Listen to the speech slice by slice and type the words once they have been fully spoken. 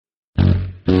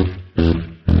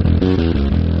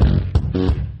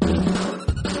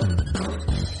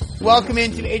Welcome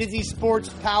into AtoZ Sports,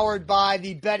 powered by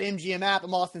the BetMGM app.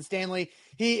 I'm Austin Stanley.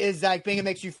 He is Zach Bingham.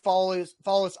 Make sure you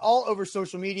follow us all over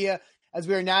social media, as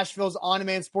we are Nashville's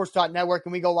on-demand sports network,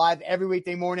 and we go live every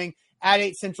weekday morning at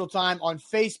 8 Central Time on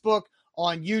Facebook,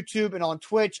 on YouTube, and on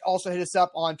Twitch. Also hit us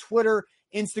up on Twitter,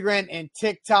 Instagram, and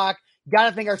TikTok. Got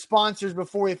to thank our sponsors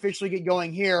before we officially get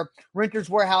going here. Renters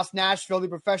Warehouse Nashville, the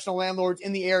professional landlords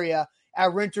in the area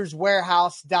at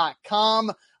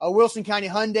renterswarehouse.com. Wilson County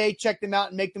Hyundai, check them out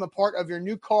and make them a part of your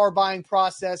new car buying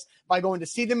process by going to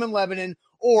see them in Lebanon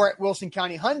or at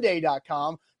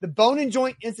wilsoncountyhyundai.com. The Bone and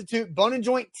Joint Institute,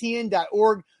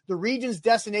 boneandjointtn.org, the region's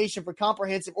destination for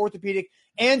comprehensive orthopedic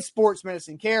and sports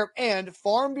medicine care, and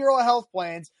Farm Bureau Health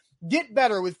Plans. Get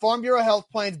better with Farm Bureau Health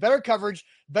Plans, better coverage,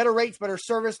 better rates, better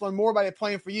service. Learn more about a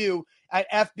plan for you at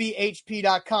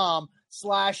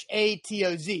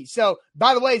fbhp.com/ATOZ. So,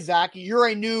 by the way, Zach, you're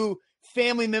a new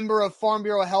family member of Farm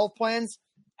Bureau Health Plans,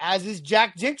 as is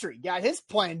Jack Gentry. Got his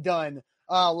plan done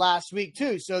last week,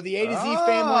 too. So the AtoZ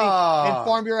family and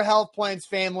Farm Bureau Health Plans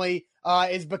family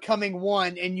is becoming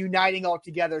one and uniting all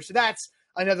together. So that's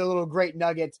another little great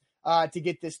nugget to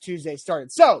get this Tuesday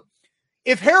started. So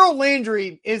if Harold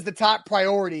Landry is the top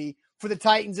priority for the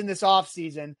Titans in this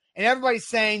offseason, and everybody's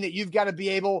saying that you've got to be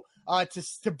able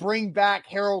to bring back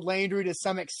Harold Landry to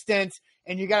some extent,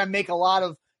 and you got to make a lot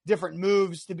of different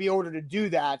moves to be able to do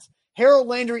that. Harold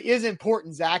Landry is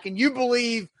important, Zach, and you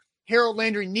believe Harold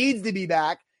Landry needs to be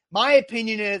back. My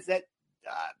opinion is that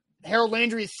Harold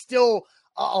Landry is still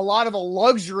a lot of a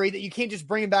luxury, that you can't just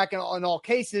bring him back in all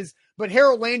cases. But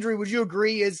Harold Landry, would you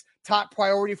agree, is top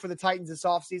priority for the Titans this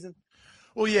offseason?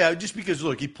 Well, yeah, just because,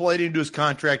 look, he played into his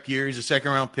contract year. He's a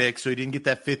second-round pick, so he didn't get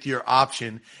that fifth-year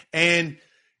option. And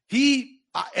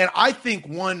I think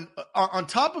on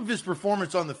top of his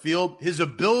performance on the field, his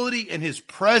ability and his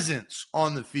presence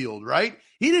on the field, right?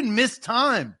 He didn't miss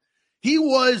time. He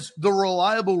was the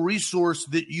reliable resource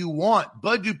that you want.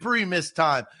 Bud Dupree missed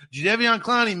time. Jadeveon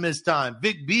Clowney missed time.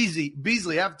 Vic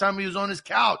Beasley, half the time he was on his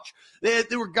couch. There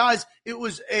were guys, it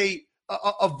was it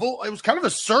was kind of a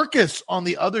circus on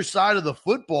the other side of the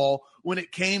football when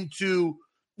it came to,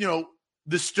 the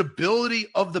stability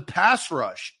of the pass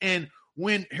rush. And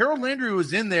when Harold Landry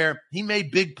was in there, he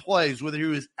made big plays, whether he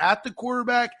was at the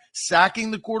quarterback,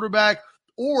 sacking the quarterback,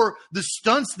 or the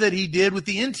stunts that he did with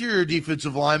the interior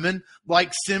defensive linemen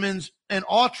like Simmons and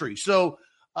Autry. So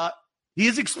he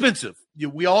is expensive.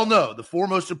 We all know the four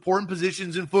most important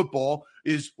positions in football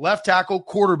is left tackle,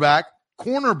 quarterback,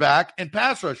 cornerback, and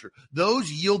pass rusher.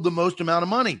 Those yield the most amount of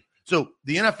money. So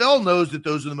the NFL knows that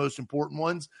those are the most important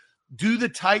ones. Do the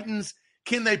Titans,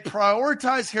 can they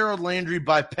prioritize Harold Landry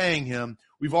by paying him?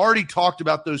 We've already talked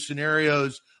about those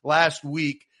scenarios last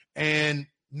week, and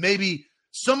maybe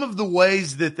some of the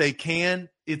ways that they can,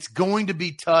 it's going to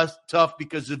be tough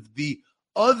because of the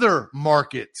other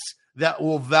markets that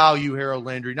will value Harold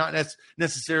Landry, not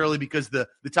necessarily because the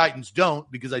Titans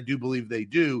don't, because I do believe they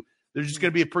do. They're just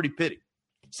going to be a pretty pity.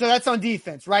 So that's on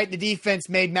defense, right? The defense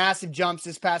made massive jumps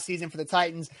this past season for the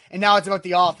Titans, and now it's about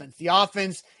the offense. The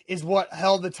offense is what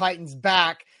held the Titans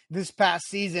back this past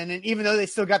season, and even though they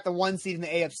still got the one seed in the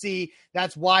AFC,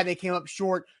 that's why they came up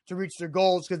short to reach their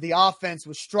goals, because the offense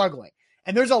was struggling.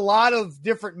 And there's a lot of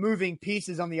different moving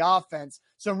pieces on the offense,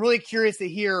 so I'm really curious to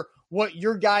hear what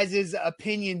your guys'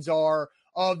 opinions are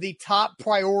of the top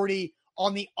priority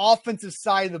on the offensive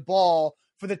side of the ball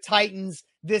for the Titans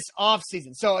this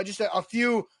offseason. So just a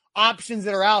few options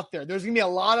that are out there. There's going to be a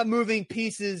lot of moving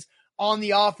pieces on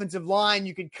the offensive line.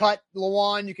 You could cut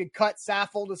Lawan. You could cut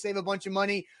Saffold to save a bunch of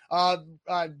money.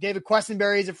 David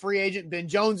Questenberry is a free agent. Ben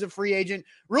Jones a free agent.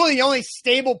 Really, the only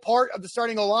stable part of the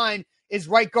starting O-line is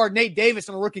right guard Nate Davis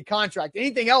on a rookie contract.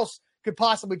 Anything else could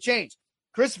possibly change.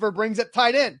 Christopher brings up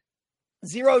tight end.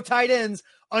 0 tight ends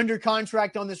under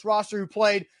contract on this roster who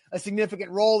played a significant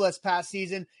role this past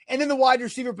season. And then the wide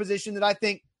receiver position that I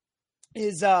think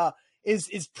is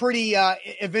pretty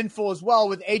eventful as well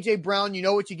with A.J. Brown. You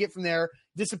know what you get from there.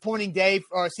 Disappointing day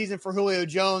or season for Julio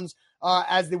Jones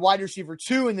as the wide receiver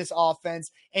 2 in this offense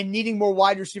and needing more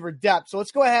wide receiver depth. So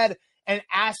let's go ahead and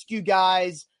ask you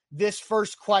guys this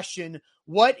first question.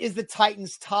 What is the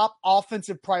Titans' top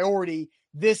offensive priority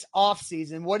this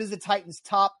offseason? What is the Titans'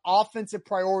 top offensive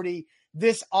priority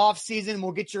this offseason?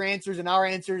 We'll get your answers and our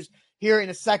answers here in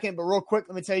a second. But real quick,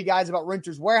 let me tell you guys about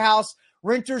Renters Warehouse.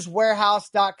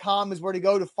 RentersWarehouse.com is where to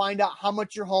go to find out how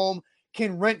much your home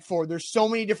can rent for. There's so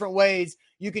many different ways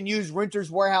you can use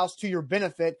Renters Warehouse to your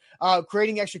benefit,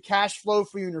 creating extra cash flow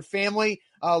for you and your family,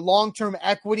 long-term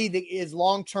equity that is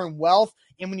long-term wealth.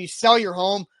 And when you sell your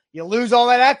home, you lose all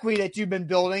that equity that you've been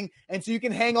building. And so you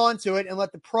can hang on to it and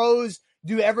let the pros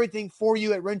do everything for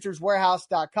you at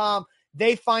RentersWarehouse.com.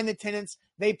 They find the tenants.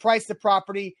 They price the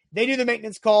property. They do the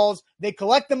maintenance calls. They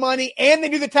collect the money, and they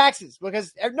do the taxes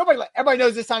because everybody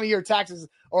knows this time of year taxes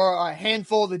are a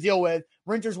handful to deal with.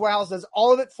 Renters Warehouse does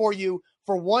all of it for you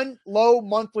for one low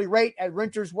monthly rate at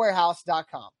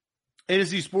renterswarehouse.com.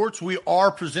 AtoZ Sports, we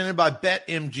are presented by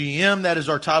BetMGM. That is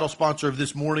our title sponsor of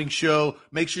this morning show.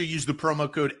 Make sure you use the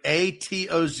promo code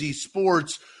ATOZ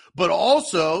Sports. But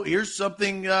also, here's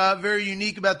something very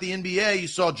unique about the NBA. You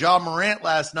saw Ja Morant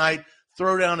last night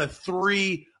throw down a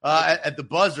three at the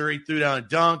buzzer. He threw down a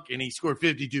dunk, and he scored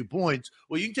 52 points.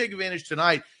 Well, you can take advantage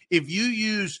tonight. If you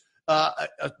use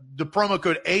the promo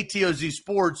code ATOZ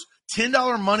Sports,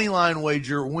 $10 money line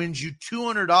wager wins you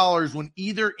 $200 when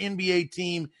either NBA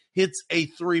team hits a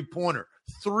three-pointer.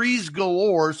 Threes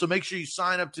galore, so make sure you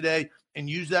sign up today and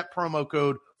use that promo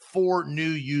code for new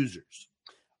users.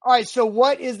 All right, so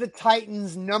what is the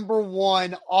Titans' number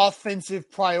one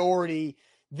offensive priority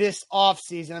this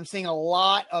offseason? I'm seeing a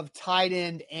lot of tight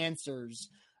end answers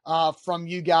from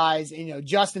you guys. And,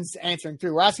 Justin's answering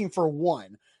three. We're asking for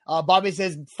one. Bobby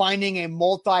says finding a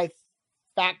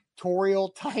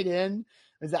multifactorial tight end.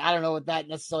 I don't know what that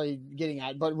necessarily getting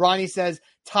at. But Ronnie says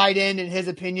tight end, in his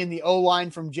opinion, the O-line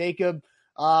from Jacob.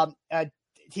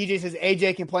 TJ says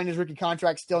AJ can play in his rookie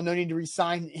contract still. No need to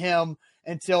re-sign him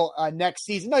until next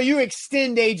season. No, you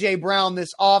extend A.J. Brown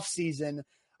this offseason,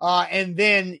 and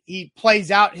then he plays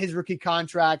out his rookie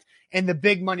contract, and the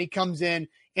big money comes in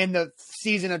the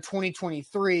season of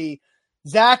 2023.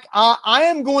 Zach, I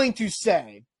am going to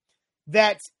say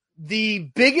that the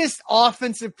biggest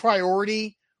offensive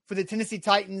priority for the Tennessee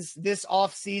Titans this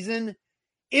offseason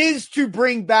is to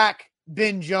bring back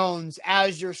Ben Jones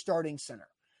as your starting center.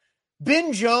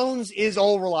 Ben Jones is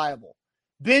all reliable.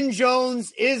 Ben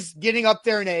Jones is getting up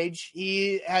there in age.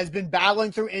 He has been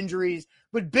battling through injuries,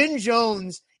 but Ben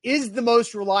Jones is the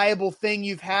most reliable thing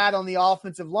you've had on the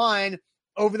offensive line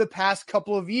over the past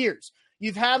couple of years.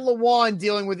 You've had Lawan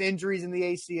dealing with injuries in the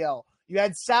ACL. You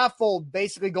had Saffold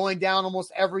basically going down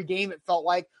almost every game, it felt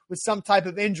like, with some type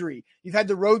of injury. You've had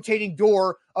the rotating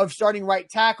door of starting right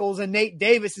tackles, and Nate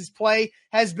Davis's play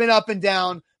has been up and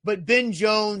down, but Ben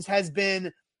Jones has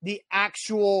been the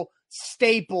actual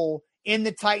staple in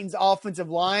the Titans offensive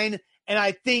line. And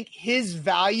I think his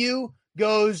value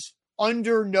goes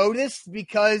undernoticed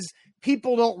because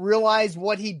people don't realize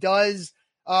what he does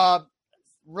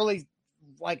really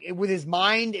like with his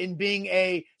mind and being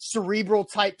a cerebral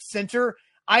type center.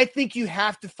 I think you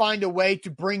have to find a way to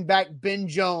bring back Ben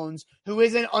Jones, who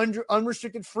is an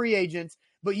unrestricted free agent,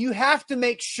 but you have to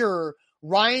make sure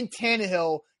Ryan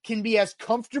Tannehill can be as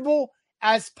comfortable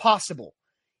as possible.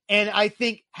 And I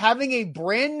think having a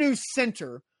brand new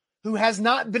center who has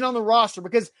not been on the roster,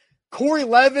 because Corey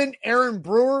Levin, Aaron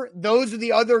Brewer, those are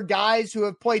the other guys who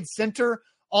have played center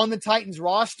on the Titans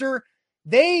roster.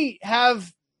 They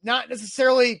have not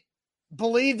necessarily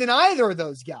believed in either of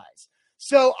those guys.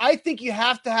 So I think you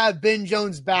have to have Ben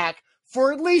Jones back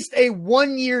for at least a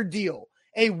 1-year deal.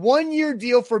 A 1-year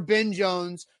deal for Ben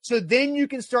Jones, so then you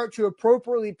can start to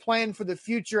appropriately plan for the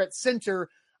future at center.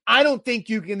 I don't think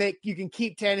you can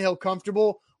keep Tannehill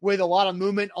comfortable with a lot of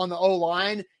movement on the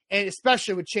O-line, and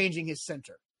especially with changing his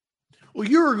center. Well,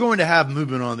 you're going to have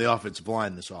movement on the offensive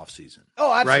line this offseason.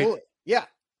 Oh, absolutely. Right? Yeah.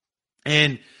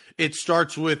 And it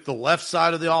starts with the left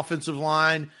side of the offensive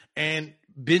line, and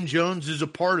Ben Jones is a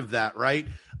part of that, right?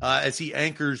 As he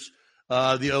anchors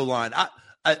the O-line.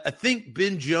 I think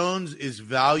Ben Jones is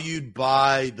valued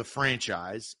by the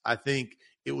franchise. I think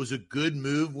it was a good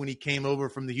move when he came over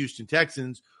from the Houston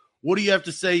Texans. What do you have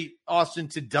to say, Austin,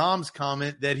 to Dom's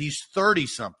comment that he's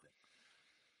 30-something?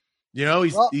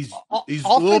 He's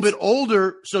a little bit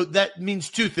older, so that means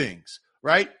two things,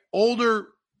 right? Older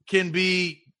can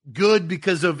be good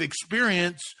because of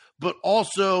experience, but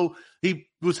also he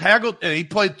was haggled, and he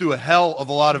played through a hell of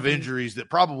a lot of injuries that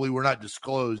probably were not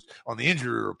disclosed on the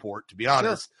injury report, to be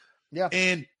honest. Sure.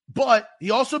 Yeah. But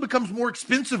he also becomes more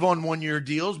expensive on 1-year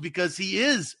deals because he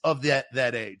is of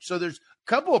that age. So there's a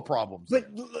couple of problems. But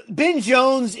Ben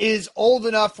Jones is old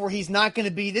enough where he's not going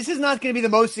to be – this is not going to be the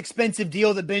most expensive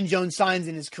deal that Ben Jones signs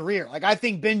in his career. Like, I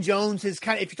think Ben Jones is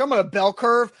kind of – if you're talking about a bell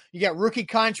curve, you got rookie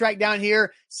contract down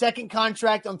here, second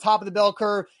contract on top of the bell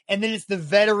curve, and then it's the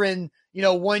veteran,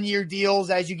 1-year deals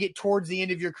as you get towards the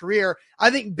end of your career.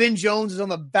 I think Ben Jones is on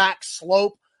the back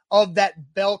slope of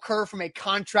that bell curve from a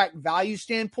contract value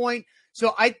standpoint.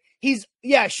 So he's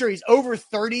over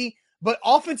 30, but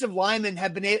offensive linemen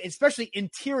have been able, especially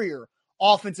interior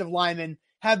offensive linemen,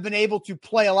 have been able to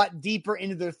play a lot deeper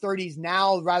into their 30s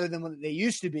now rather than when they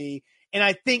used to be. And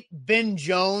I think Ben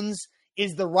Jones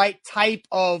is the right type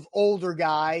of older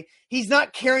guy. He's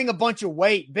not carrying a bunch of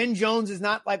weight. Ben Jones is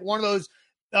not like one of those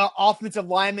offensive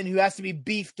lineman who has to be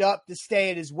beefed up to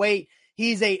stay at his weight.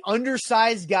 He's a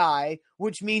undersized guy,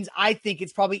 which means I think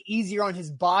it's probably easier on his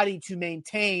body to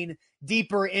maintain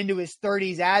deeper into his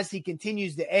 30s as he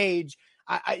continues to age.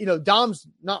 Dom's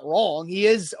not wrong. He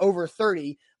is over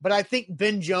 30, but I think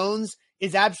Ben Jones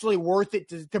is absolutely worth it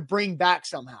to bring back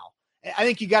somehow. I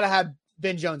think you got to have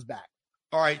Ben Jones back.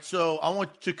 All right, so I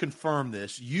want to confirm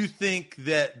this. You think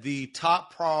that the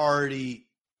top priority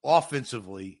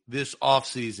offensively this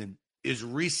offseason is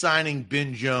re-signing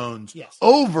Ben Jones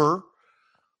over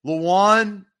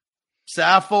Lawan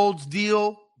Saffold's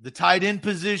deal, the tight end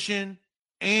position,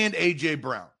 and A.J.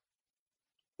 Brown?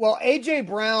 Well, A.J.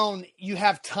 Brown, you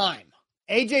have time.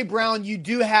 A.J. Brown, you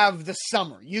do have the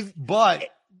summer.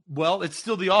 It's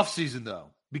still the offseason,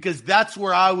 though, because that's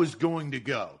where I was going to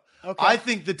go. Okay. I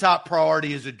think the top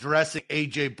priority is addressing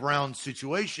A.J. Brown's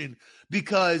situation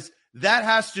because that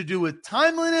has to do with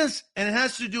timeliness and it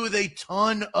has to do with a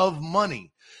ton of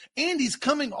money. And he's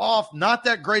coming off not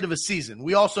that great of a season.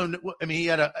 We also, he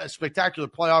had a spectacular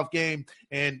playoff game,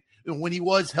 and when he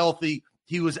was healthy,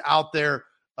 he was out there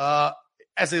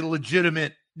as a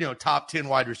legitimate, top 10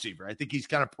 wide receiver. I think he's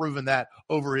kind of proven that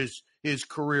over his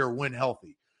career when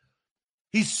healthy.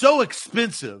 He's so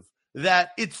expensive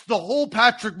that it's the whole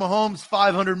Patrick Mahomes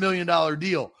 $500 million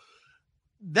deal.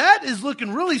 That is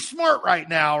looking really smart right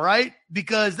now, right?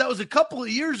 Because that was a couple of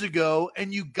years ago,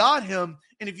 and you got him.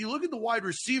 And if you look at the wide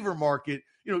receiver market,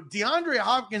 DeAndre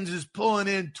Hopkins is pulling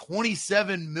in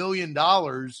 $27 million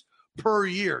per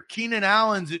year. Keenan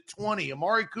Allen's at 20.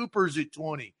 Amari Cooper's at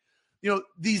 20.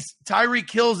 These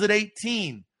Tyreek Hill's at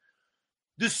 18.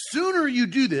 The sooner you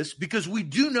do this, because we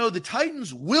do know the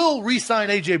Titans will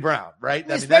re-sign A.J. Brown, right?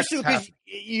 Especially because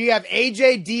you have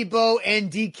A.J., Debo,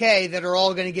 and DK that are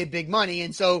all going to get big money.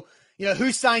 And so,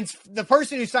 the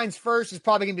person who signs first is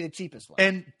probably going to be the cheapest one.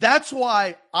 And that's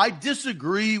why I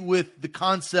disagree with the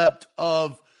concept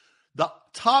of the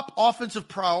top offensive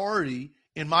priority,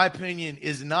 in my opinion,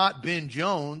 is not Ben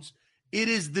Jones. It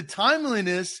is the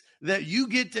timeliness that you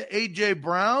get to A.J.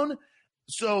 Brown.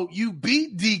 So you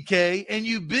beat DK and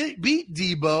you beat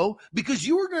Debo because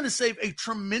you were going to save a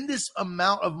tremendous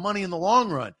amount of money in the long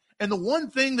run. And the one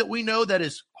thing that we know that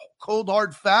is cold,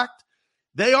 hard fact,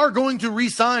 they are going to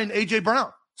re-sign A.J.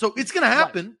 Brown. So it's going to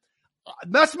happen. Right.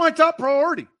 That's my top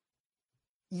priority.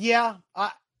 Yeah.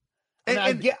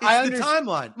 It's the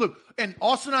timeline. Look, and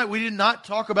Austin and I, we did not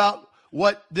talk about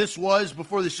what this was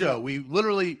before the show. We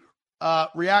literally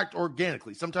react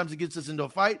organically. Sometimes it gets us into a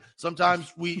fight.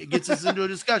 Sometimes it gets us into a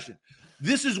discussion.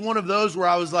 This is one of those where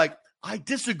I was like, I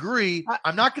disagree.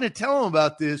 I'm not going to tell him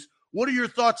about this. What are your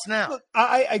thoughts now? Look,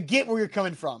 I get where you're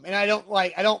coming from, and I don't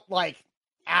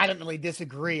adamantly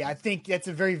disagree. I think that's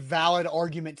a very valid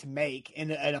argument to make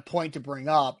and a point to bring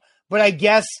up. But I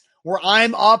guess where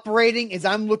I'm operating is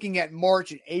I'm looking at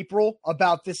March and April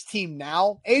about this team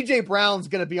now. A.J. Brown's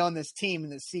going to be on this team in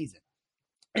this season.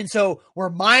 And so where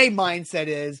my mindset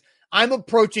is, I'm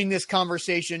approaching this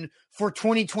conversation for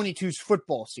 2022's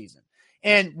football season.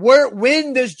 And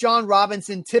when does John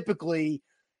Robinson typically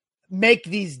make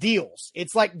these deals?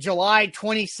 It's like July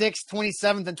 26th,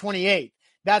 27th, and 28th.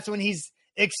 That's when he's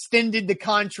extended the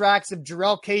contracts of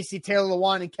Jarrell Casey, Taylor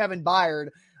Lewan, and Kevin Byard.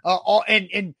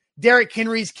 And Derrick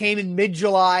Henry's came in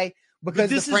mid-July because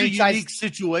this the franchise is a unique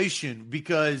situation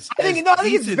because I think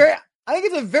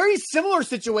it's a very similar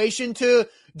situation to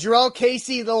Jarrell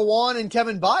Casey, Lewan, and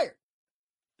Kevin Byard.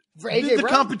 For A.J. The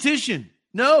competition.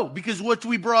 No, because what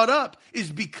we brought up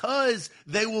is because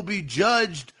they will be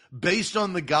judged based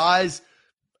on the guys.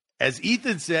 As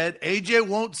Ethan said, A.J.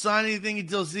 won't sign anything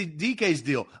until see DK's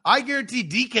deal. I guarantee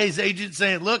DK's agent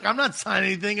saying, look, I'm not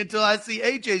signing anything until I see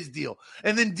A.J.'s deal.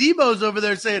 And then Debo's over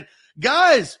there saying,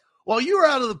 guys, while you were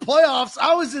out of the playoffs,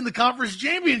 I was in the conference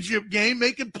championship game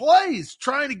making plays,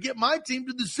 trying to get my team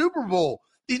to the Super Bowl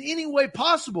in any way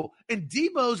possible. And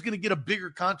Debo's going to get a bigger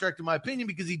contract, in my opinion,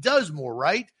 because he does more,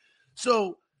 right?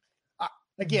 So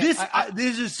again,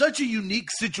 this is such a unique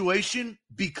situation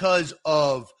because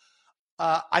of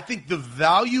I think the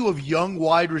value of young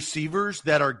wide receivers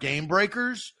that are game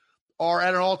breakers are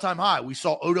at an all-time high. We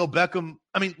saw Odell Beckham.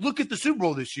 I mean, look at the Super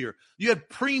Bowl this year. You had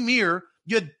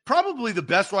probably the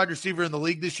best wide receiver in the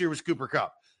league this year was Cooper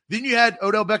Kupp. Then you had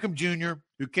Odell Beckham Jr.,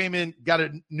 who came in, got a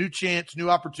new chance,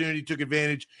 new opportunity, took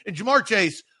advantage. And Jamar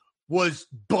Chase was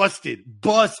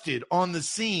busted on the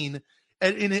scene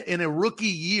in a rookie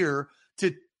year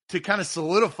to kind of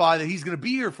solidify that he's going to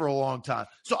be here for a long time.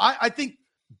 So I think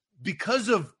because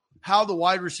of how the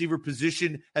wide receiver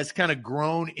position has kind of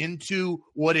grown into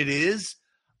what it is,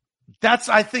 That's,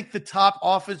 I think, the top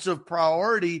offensive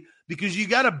priority because you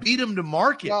got to beat them to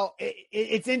market. Well,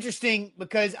 it's interesting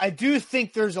because I do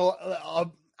think there's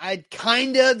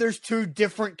there's two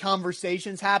different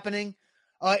conversations happening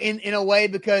in a way,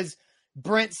 because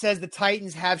Brent says the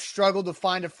Titans have struggled to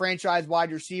find a franchise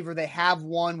wide receiver. They have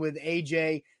one with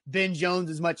AJ. Ben Jones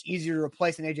is much easier to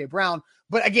replace than AJ Brown.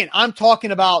 But again, I'm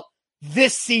talking about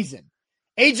this season.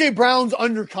 AJ Brown's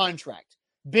under contract.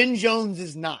 Ben Jones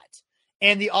is not.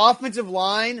 And the offensive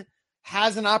line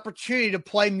has an opportunity to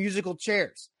play musical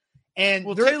chairs. And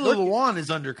Taylor Lewan is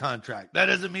under contract. That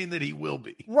doesn't mean that he will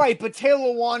be. Right, but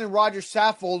Taylor Lewan and Roger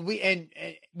Saffold,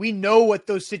 we know what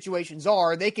those situations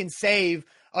are. They can save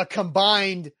a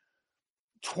combined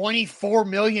 $24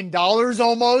 million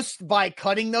almost by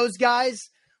cutting those guys,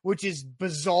 which is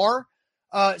bizarre.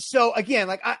 So again,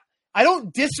 like I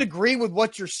don't disagree with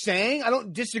what you're saying. I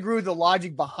don't disagree with the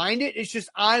logic behind it. It's just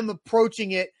I'm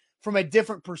approaching it from a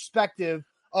different perspective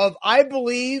of, I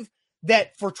believe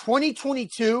that for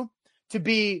 2022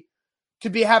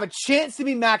 to have a chance to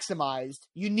be maximized,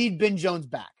 you need Ben Jones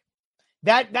back.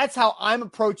 That's how I'm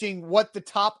approaching what the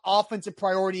top offensive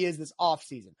priority is this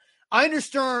offseason. I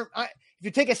understand if you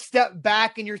take a step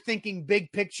back and you're thinking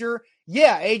big picture,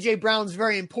 yeah, AJ Brown's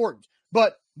very important.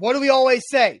 But what do we always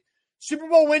say? Super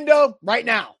Bowl window right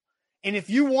now. And if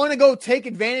you want to go take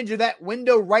advantage of that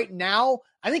window right now,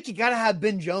 I think you got to have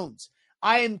Ben Jones.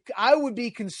 I would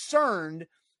be concerned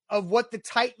of what the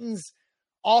Titans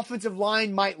offensive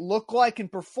line might look like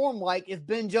and perform like if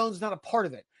Ben Jones is not a part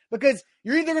of it. Because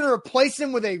you're either going to replace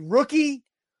him with a rookie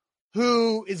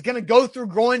who is going to go through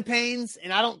growing pains,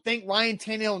 and I don't think Ryan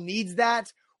Tannehill needs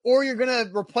that, or you're going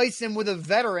to replace him with a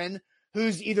veteran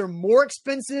who's either more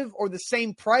expensive or the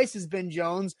same price as Ben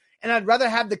Jones, and I'd rather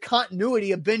have the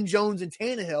continuity of Ben Jones and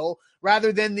Tannehill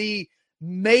rather than the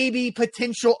maybe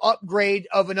potential upgrade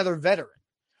of another veteran.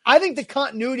 I think the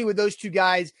continuity with those two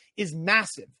guys is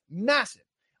massive, massive.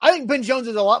 I think Ben Jones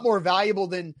is a lot more valuable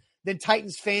than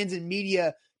Titans fans and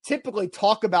media typically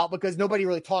talk about, because nobody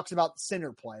really talks about the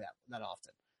center play that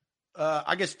often.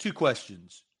 I guess two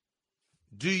questions.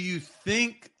 Do you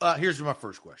think here's my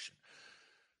first question.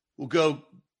 We'll go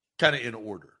kind of in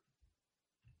order.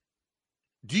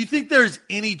 Do you think there's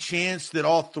any chance that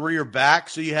all three are back?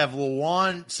 So you have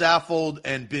Lewan, Saffold,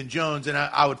 and Ben Jones. And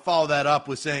I would follow that up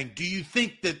with saying, do you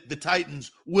think that the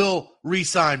Titans will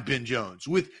re-sign Ben Jones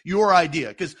with your idea?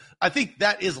 Because I think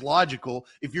that is logical.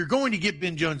 If you're going to get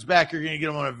Ben Jones back, you're going to get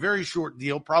him on a very short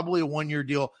deal, probably a one-year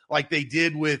deal, like they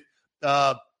did with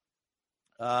last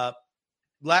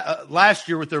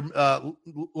year with their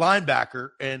linebacker,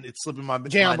 and it's slipping my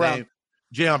name,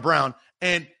 Jayon Brown.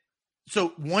 And so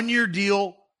 1 year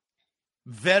deal,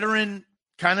 veteran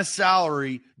kind of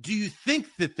salary. Do you think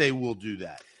that they will do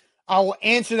that? I will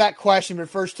answer that question, but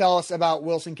first tell us about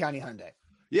Wilson County Hyundai.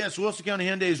 Yes, Wilson County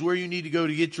Hyundai is where you need to go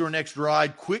to get your next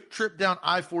ride. Quick trip down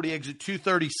I-40 exit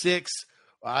 236.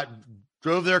 I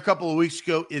drove there a couple of weeks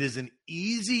ago. It is an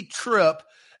easy trip.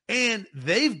 And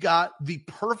they've got the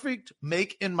perfect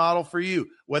make and model for you,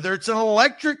 whether it's an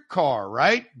electric car,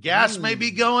 right? Gas may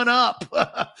be going up.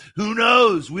 Who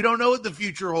knows? We don't know what the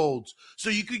future holds. So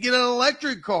you could get an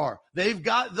electric car. They've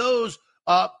got those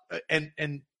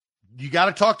and you got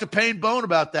to talk to Payne Bone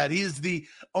about that. He is the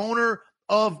owner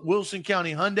of Wilson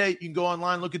County Hyundai. You can go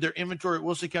online, look at their inventory at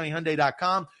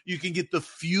wilsoncountyhyundai.com. You can get the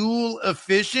fuel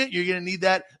efficient. You're going to need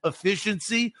that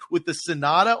efficiency with the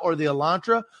Sonata or the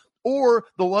Elantra, or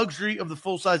the luxury of the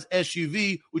full-size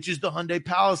SUV, which is the Hyundai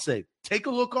Palisade. Take a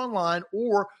look online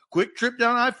or quick trip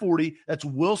down I-40. That's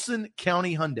Wilson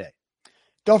County Hyundai.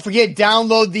 Don't forget,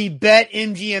 download the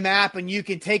BetMGM app, and you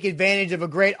can take advantage of a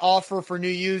great offer for new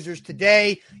users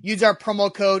today. Use our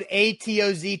promo code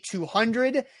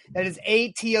ATOZ200. That is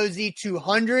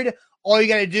ATOZ200. All you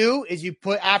got to do is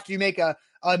after you make a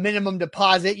minimum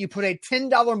deposit, you put a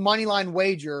 $10 moneyline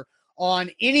wager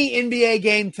on any NBA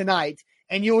game tonight,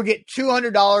 and you will get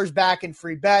 $200 back in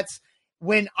free bets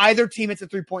when either team hits a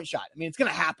three-point shot. I mean, it's going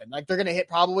to happen. Like, they're going to hit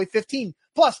probably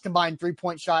 15-plus combined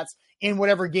three-point shots in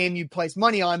whatever game you place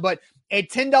money on. But a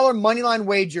 $10 moneyline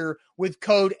wager with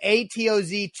code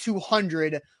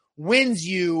ATOZ200 wins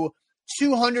you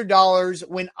 $200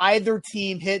 when either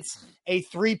team hits a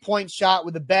three-point shot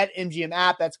with the BetMGM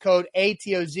app. That's code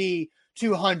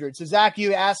ATOZ200. So, Zach,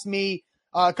 you asked me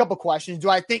a couple questions. Do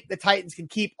I think the Titans can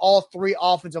keep all three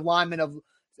offensive linemen of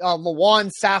Lewan,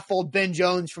 Saffold, Ben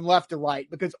Jones from left to right?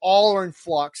 Because all are in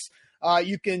flux.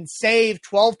 You can save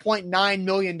 $12.9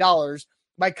 million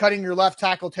by cutting your left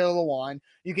tackle, Taylor Lewan.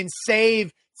 You can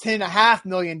save $10.5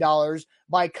 million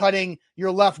by cutting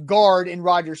your left guard in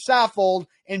Roger Saffold,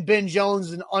 and Ben Jones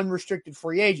is an unrestricted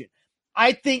free agent.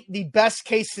 I think the best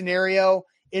case scenario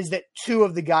is that two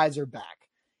of the guys are back.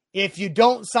 If you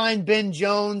don't sign Ben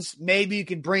Jones, maybe you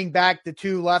can bring back the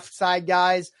two left side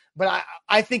guys. But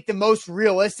I think the most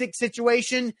realistic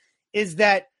situation is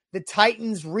that the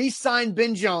Titans re-sign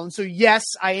Ben Jones. So yes,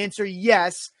 I answer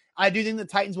yes. I do think the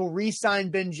Titans will re-sign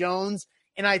Ben Jones.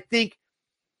 And I think,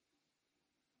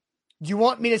 do you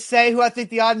want me to say who I think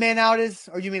the odd man out is?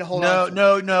 Or do you mean to hold on?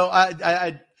 No.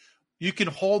 I you can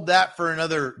hold that for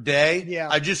another day. Yeah.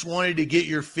 I just wanted to get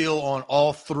your feel on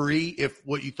all three, if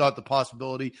what you thought the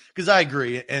possibility, because I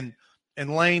agree. And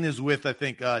Lane is with, I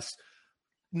think, us.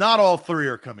 Not all three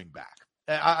are coming back.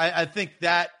 I think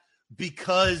that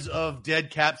because of dead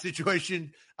cap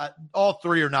situation, all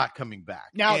three are not coming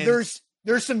back. Now, there's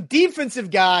some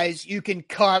defensive guys you can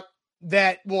cut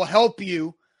that will help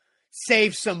you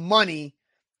save some money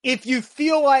if you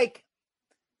feel like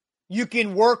you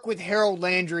can work with Harold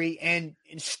Landry and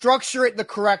structure it the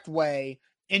correct way,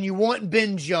 and you want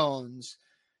Ben Jones,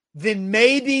 then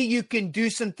maybe you can do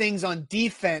some things on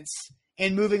defense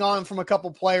and moving on from a couple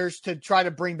players to try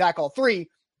to bring back all three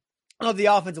of the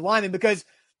offensive linemen, because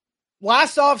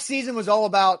last offseason was all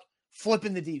about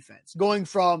flipping the defense, going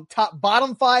from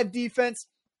bottom five defense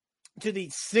to the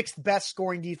sixth best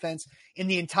scoring defense in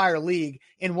the entire league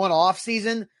in one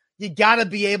offseason. You got to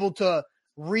be able to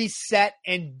reset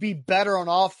and be better on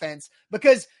offense,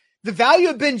 because the value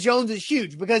of Ben Jones is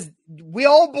huge, because we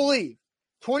all believe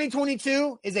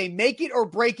 2022 is a make it or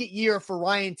break it year for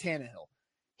Ryan Tannehill.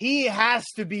 He has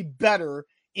to be better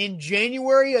in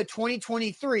January of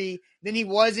 2023 than he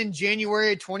was in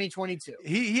January of 2022.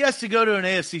 He has to go to an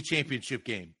AFC championship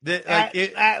game.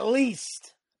 At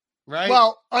least. Right?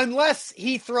 Well, unless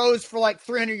he throws for like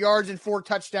 300 yards and 4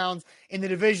 touchdowns in the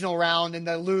divisional round and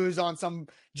they lose on some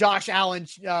Josh Allen,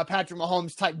 Patrick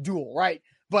Mahomes type duel, right?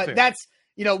 But Fair. That's,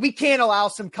 we can't allow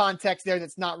some context there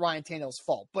that's not Ryan Tannehill's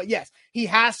fault. But yes, he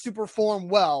has to perform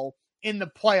well in the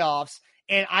playoffs,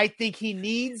 and I think he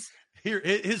needs –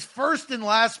 his first and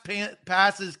last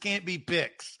passes can't be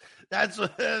picks. That's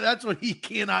what he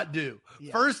cannot do.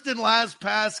 Yeah. First and last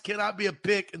pass cannot be a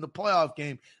pick in the playoff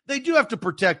game. They do have to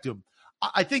protect him.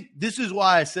 I think this is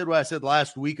why I said what I said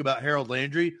last week about Harold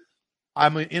Landry.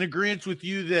 I'm in agreement with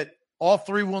you that all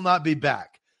three will not be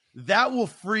back. That will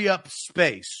free up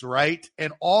space, right?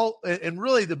 And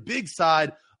really the big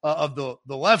side of the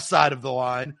left side of the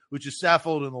line, which is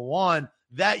Saffold and Lawan,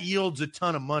 that yields a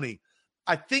ton of money.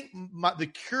 I think the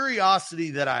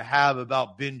curiosity that I have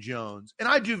about Ben Jones, and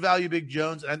I do value Big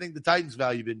Jones, and I think the Titans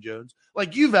value Ben Jones,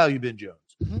 like you value Ben Jones.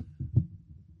 Mm-hmm.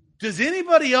 Does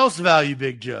anybody else value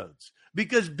Big Jones?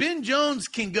 Because Ben Jones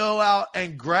can go out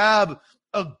and grab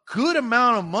a good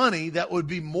amount of money that would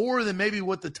be more than maybe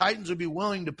what the Titans would be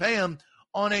willing to pay him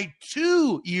on a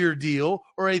 2-year deal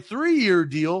or a 3-year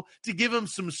deal to give him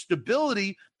some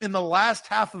stability in the last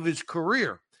half of his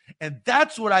career. And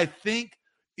that's what I think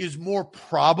is more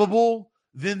probable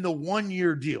than the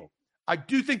 1-year deal. I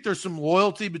do think there's some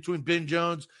loyalty between Ben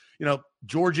Jones,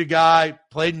 Georgia guy,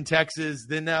 played in Texas,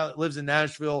 then now lives in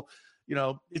Nashville.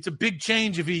 It's a big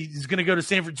change if he's going to go to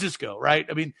San Francisco, right?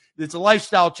 I mean, it's a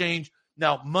lifestyle change.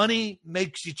 Now, money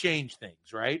makes you change things,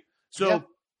 right? So yeah.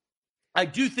 I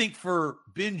do think for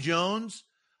Ben Jones,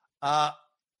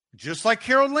 just like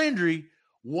Harold Landry,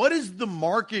 what is the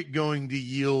market going to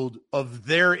yield of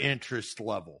their interest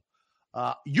level?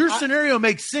 Your scenario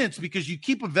makes sense because you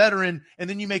keep a veteran and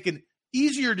then you make an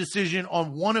easier decision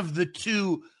on one of the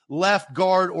two, left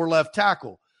guard or left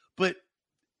tackle. But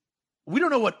we don't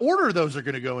know what order those are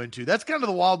going to go into. That's kind of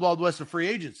the wild, wild west of free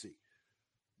agency.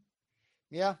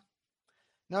 Yeah.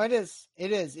 No, it is.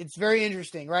 It is. It's very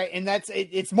interesting, right? And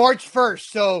it's March 1st.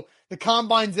 So the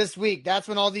combine's this week. That's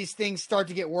when all these things start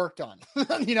to get worked on.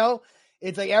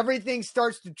 It's like everything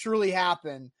starts to truly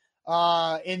happen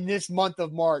in this month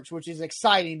of March, which is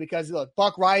exciting because look,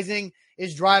 Buck Rising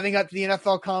is driving up to the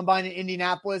NFL Combine in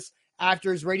Indianapolis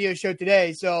after his radio show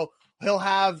today. So he'll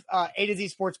have AtoZ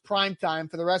Sports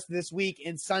Primetime for the rest of this week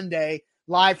and Sunday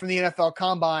live from the NFL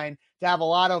Combine to have a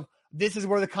lot of, this is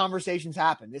where the conversations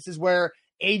happen. This is where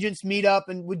agents meet up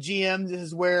and with GMs. This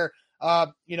is where,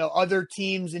 other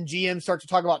teams and GMs start to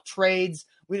talk about trades.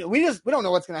 We don't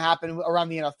know what's going to happen around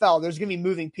the NFL. There's going to be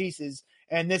moving pieces.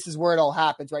 And this is where it all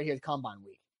happens right here at Combine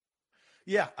Week.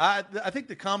 Yeah, I think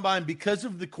the Combine, because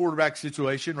of the quarterback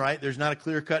situation, right, there's not a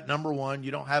clear-cut number one.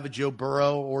 You don't have a Joe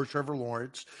Burrow or Trevor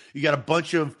Lawrence. You got a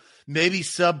bunch of maybe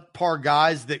subpar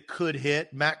guys that could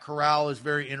hit. Matt Corral is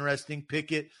very interesting.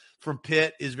 Pickett from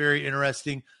Pitt is very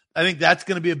interesting. I think that's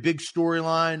going to be a big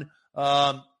storyline.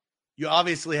 You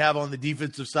obviously have on the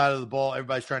defensive side of the ball,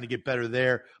 everybody's trying to get better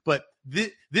there. But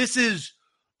this is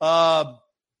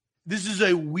this is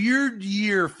a weird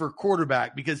year for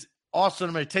quarterback because, Austin,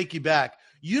 I'm going to take you back.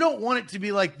 You don't want it to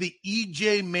be like the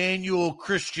E.J. Manuel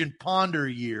Christian Ponder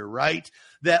year, right?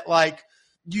 That like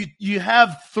you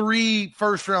have 3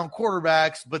 first-round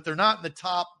quarterbacks, but they're not in the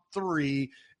top 3,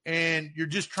 and you're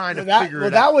just trying to figure it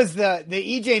out. That was the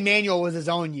E.J. Manuel was his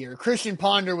own year. Christian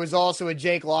Ponder was also a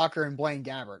Jake Locker and Blaine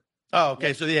Gabbert. Oh, okay.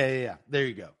 Yep. So, yeah. There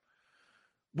you go.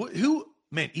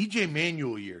 E.J.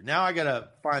 Manuel year. Now I got to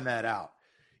find that out.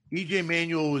 E.J.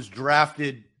 Manuel was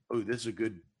drafted. Oh, this is a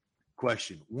good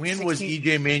question. When was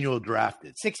E.J. Manuel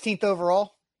drafted? 16th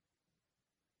overall.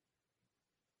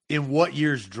 In what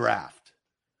year's draft?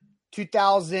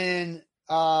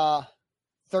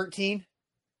 2013.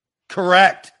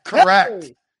 Correct.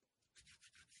 Hey.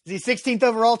 Is he 16th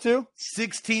overall too?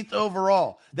 16th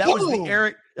overall. That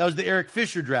was the Eric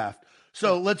Fisher draft.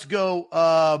 So let's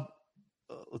go.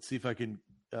 Let's see if I can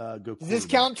go. Does this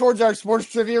count towards our sports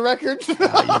trivia record?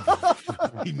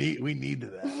 we need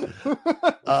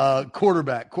that.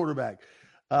 Quarterback.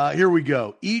 Here we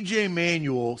go. E.J.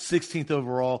 Manuel, 16th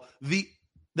overall.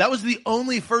 That was the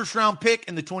only first round pick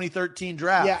in the 2013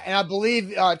 draft. Yeah, and I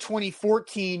believe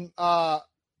 2014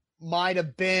 might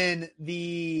have been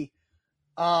the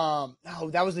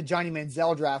that was the Johnny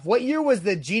Manziel draft. What year was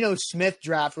the Geno Smith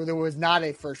draft where there was not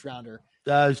a first rounder? It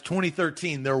was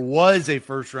 2013. There was a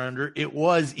first rounder. It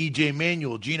was E.J.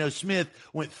 Manuel. Geno Smith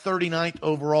went 39th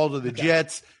overall to the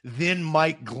Jets, then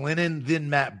Mike Glennon,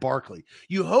 then Matt Barkley.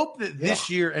 You hope that this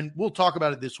year, and we'll talk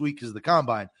about it this week because of the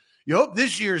combine, you hope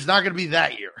this year is not going to be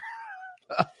that year.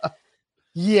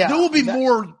 Yeah. There will be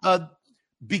more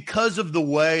because of the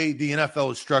way the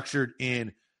NFL is structured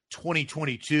in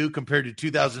 2022 compared to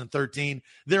 2013.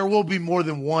 There will be more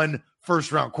than one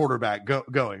first-round quarterback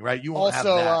going, right? You won't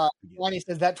also, have that. Lonnie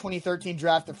says that 2013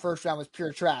 draft, the first round was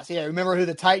pure trash. Yeah, remember who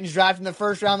the Titans drafted in the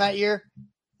first round that year?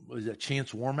 Was that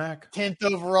Chance Warmack? 10th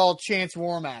overall, Chance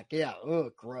Warmack. Yeah,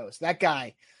 gross. That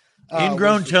guy.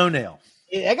 Ingrown toenail.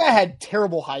 That guy had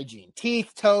terrible hygiene.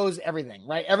 Teeth, toes, everything,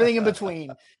 right? Everything in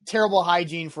between. Terrible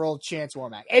hygiene for old Chance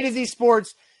Warmack. AtoZ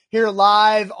Sports here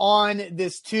live on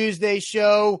this Tuesday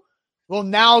show. We'll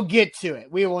now get to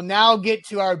it. We will now get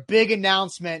to our big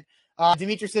announcement.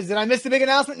 Demetrius says, did I miss the big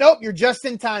announcement? Nope, you're just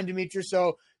in time, Demetrius.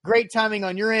 So great timing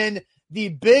on your end. The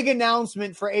big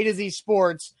announcement for AtoZ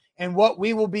Sports and what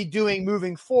we will be doing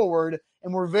moving forward.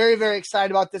 And we're very, very excited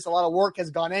about this. A lot of work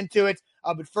has gone into it.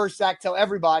 But first, Zach, tell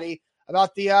everybody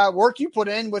about the work you put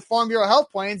in with Farm Bureau Health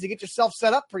Plans to get yourself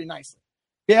set up pretty nicely.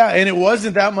 Yeah, and it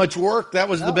wasn't that much work. That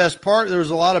was the best part. There was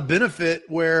a lot of benefit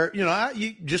where,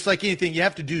 you just like anything, you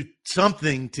have to do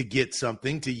something to get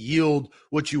something to yield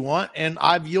what you want. And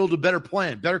I've yielded a better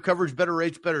plan, better coverage, better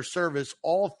rates, better service.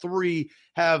 All 3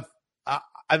 have,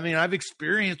 I've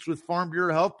experienced with Farm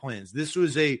Bureau Health Plans. This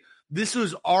was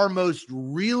our most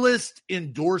realist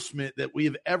endorsement that we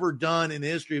have ever done in the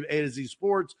history of AtoZ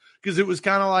Sports, because it was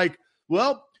kind of like,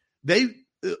 well,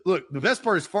 look, the best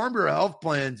part is Farm Bureau Health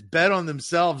Plans bet on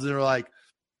themselves. They're like,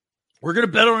 we're going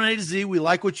to bet on AtoZ. We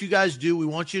like what you guys do. We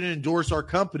want you to endorse our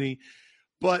company,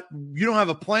 but you don't have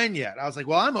a plan yet. I was like,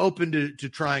 well, I'm open to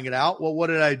trying it out. Well, what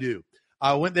did I do?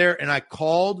 I went there and I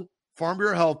called Farm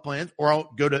Bureau Health Plans, or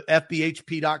I'll go to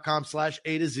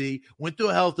fbhp.com/AtoZ, went through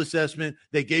a health assessment.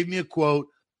 They gave me a quote.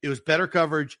 It was better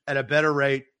coverage at a better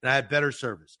rate, and I had better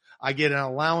service. I get an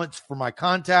allowance for my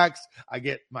contacts. I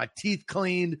get my teeth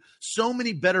cleaned. So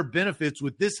many better benefits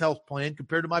with this health plan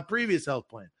compared to my previous health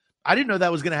plan. I didn't know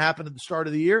that was going to happen at the start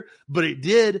of the year, but it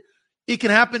did. It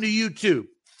can happen to you too.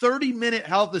 30-minute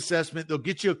health assessment. They'll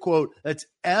get you a quote. That's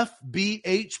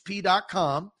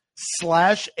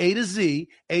fbhp.com/AtoZ,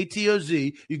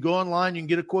 AtoZ. You go online, you can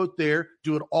get a quote there,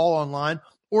 do it all online,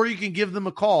 or you can give them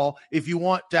a call if you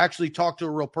want to actually talk to a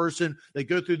real person. They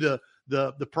go through the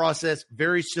process,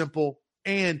 very simple,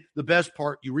 and the best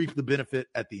part, you reap the benefit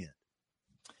at the end.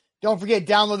 Don't forget,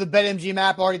 download the BetMGM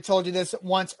app. I already told you this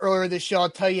once earlier this show.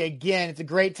 I'll tell you again. It's a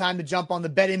great time to jump on the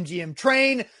BetMGM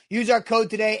train. Use our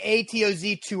code today,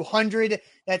 ATOZ200.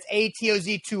 That's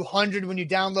ATOZ200 when you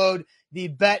download the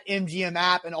BetMGM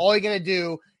app. And all you got to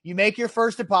do, you make your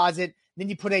first deposit, then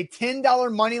you put a $10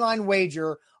 moneyline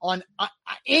wager on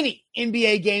any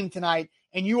NBA game tonight,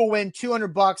 and you will win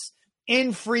 $200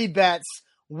 in free bets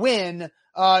when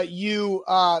either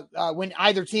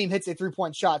team hits a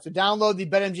 3-point shot. So download the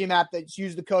BetMGM app. That's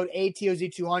use the code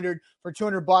ATOZ200 for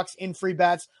 $200 in free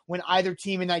bets when either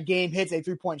team in that game hits a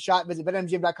 3-point shot. Visit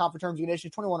BetMGM.com for terms and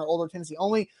conditions. 21 or older, Tennessee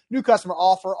only. New customer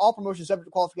offer. All promotions subject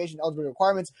to qualification and eligibility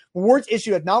requirements. Rewards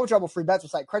issued at non-withdrawable free bets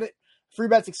with site credit. Free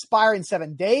bets expire in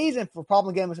 7 days. And for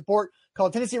problem gambling support,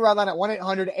 call Tennessee Redline at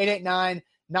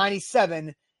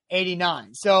 1-800-889-9789.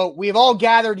 So we have all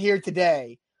gathered here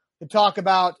today to talk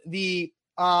about the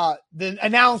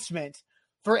announcement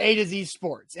for A to Z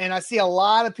Sports. And I see a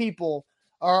lot of people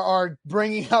are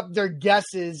bringing up their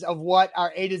guesses of what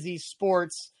our A to Z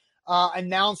Sports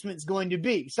announcement is going to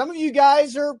be. Some of you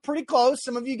guys are pretty close.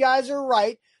 Some of you guys are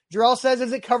right. Jarrell says,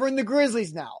 is it covering the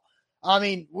Grizzlies now? I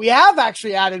mean, we have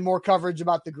actually added more coverage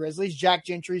about the Grizzlies. Jack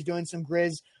Gentry is doing some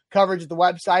Grizz coverage at the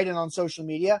website and on social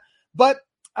media. But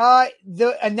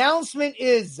the announcement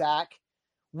is, Zach,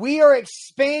 we are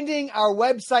expanding our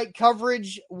website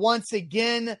coverage once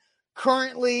again.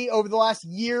 Currently, over the last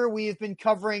year, we have been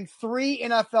covering 3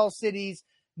 NFL cities,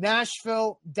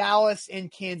 Nashville, Dallas,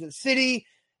 and Kansas City.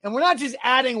 And we're not just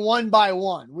adding one by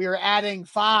one. We are adding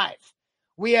 5.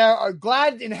 We are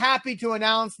glad and happy to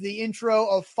announce the intro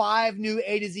of 5 new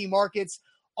A to Z markets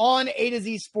on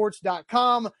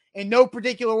AtoZsports.com in no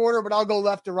particular order, but I'll go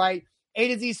left to right. A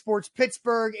to Z Sports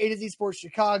Pittsburgh, A to Z Sports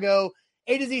Chicago,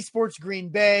 A to Z Sports Green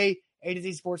Bay, A to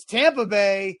Z Sports Tampa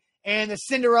Bay, and the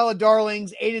Cinderella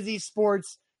Darlings, A to Z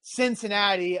Sports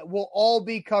Cincinnati, will all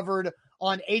be covered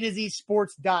on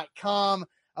AtoZsports.com.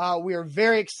 We are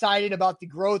very excited about the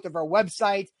growth of our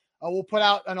website. We'll put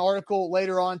out an article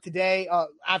later on today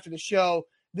after the show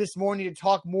this morning to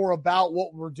talk more about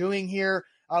what we're doing here.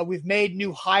 We've made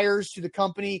new hires to the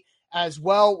company as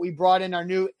well. We brought in our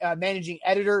new managing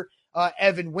editor,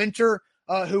 Evan Winter,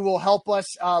 who will help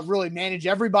us really manage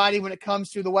everybody when it comes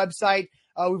to the website.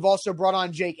 We've also brought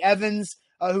on Jake Evans,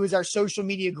 who is our social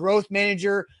media growth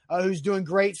manager, who's doing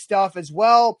great stuff as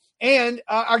well. And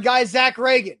our guy, Zach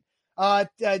Reagan.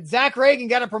 Zach Reagan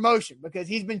got a promotion because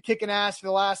he's been kicking ass for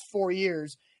the last 4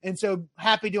 years. And so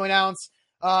happy to announce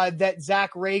that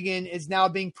Zach Reagan is now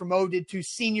being promoted to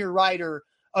senior writer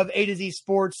of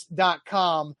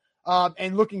AtoZsports.com.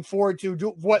 And looking forward to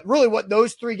what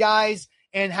those 3 guys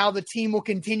and how the team will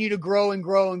continue to grow and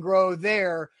grow and grow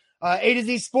there. A to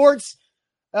Z Sports,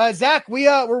 Zach,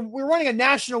 we're running a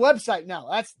national website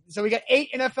now. So we got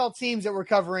 8 NFL teams that we're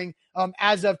covering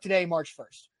as of today, March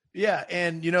 1st. Yeah,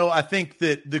 and I think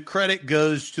that the credit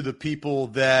goes to the people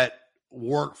that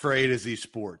work for A to Z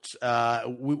Sports.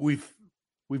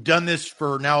 We've done this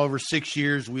for now over 6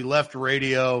 years. We left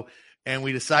radio and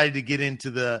we decided to get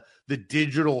into the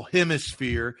digital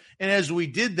hemisphere. And as we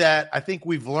did that, I think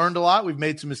we've learned a lot. We've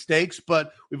made some mistakes,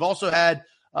 but we've also had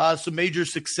some major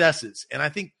successes. And I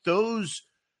think those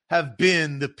have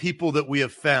been the people that we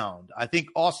have found. I think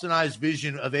Austin I's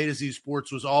vision of A to Z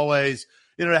Sports was always,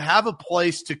 to have a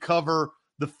place to cover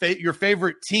your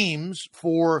favorite teams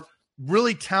for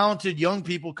really talented young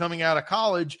people coming out of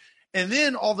college. And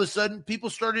then all of a sudden, people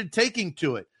started taking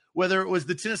to it, whether it was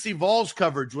the Tennessee Vols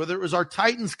coverage, whether it was our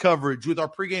Titans coverage with our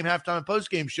pregame, halftime, and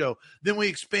postgame show. Then we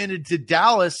expanded to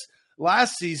Dallas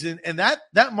last season, and that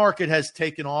market has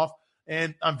taken off.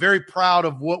 And I'm very proud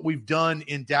of what we've done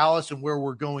in Dallas and where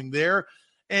we're going there.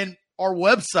 And our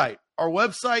website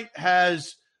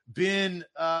has been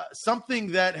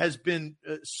something that has been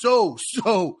so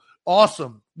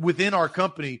awesome within our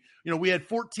company. We had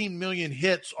 14 million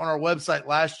hits on our website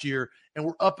last year, and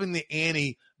we're upping the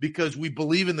ante because we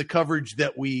believe in the coverage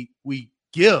that we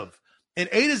give. And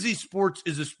A to Z Sports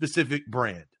is a specific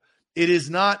brand. It is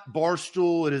not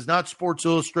Barstool. It is not Sports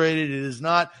Illustrated. It is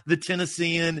not the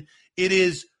Tennessean. It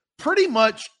is pretty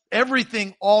much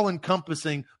everything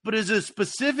all-encompassing, but is a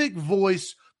specific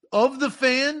voice of the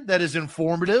fan that is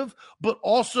informative, but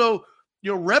also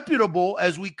reputable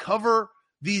as we cover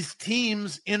these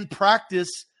teams in practice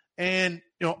and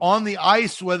on the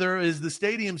ice, whether it is the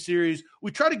Stadium Series.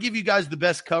 We try to give you guys the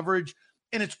best coverage,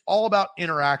 and it's all about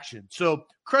interaction. So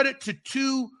credit to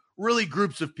 2 really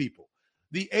groups of people: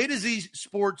 the A to Z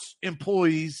Sports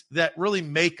employees that really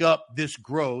make up this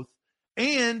growth,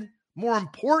 and more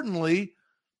importantly,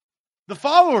 the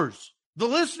followers, the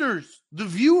listeners, the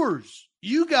viewers.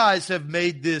 You guys have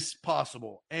made this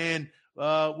possible, and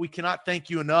we cannot thank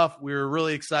you enough. We're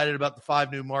really excited about the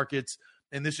 5 new markets,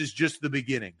 and this is just the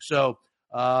beginning. So,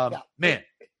 man,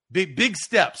 big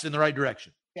steps in the right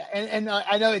direction. Yeah, and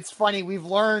I know it's funny. We've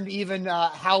learned even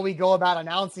how we go about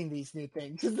announcing these new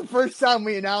things. Because the first time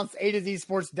we announced A to Z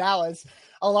Sports Dallas,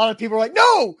 a lot of people were like,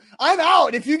 no, I'm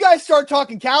out. If you guys start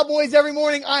talking Cowboys every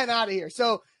morning, I'm out of here.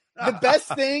 So the best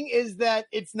thing is that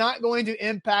it's not going to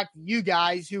impact you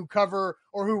guys who cover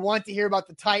or who want to hear about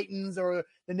the Titans or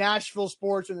the Nashville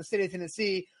sports or the state of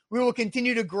Tennessee. We will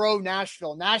continue to grow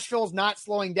Nashville. Nashville's not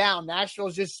slowing down.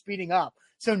 Nashville's just speeding up.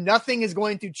 So nothing is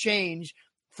going to change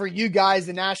for you guys,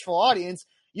 the Nashville audience.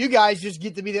 You guys just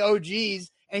get to be the OGs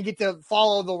and get to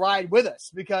follow the ride with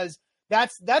us, because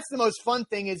that's the most fun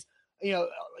thing is,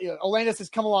 Atlantis has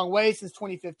come a long way since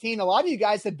 2015. A lot of you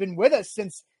guys have been with us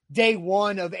since day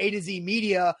one of A to Z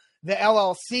Media, the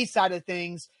LLC side of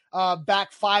things.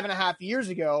 back 5.5 years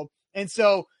ago. And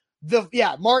so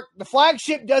Mark, the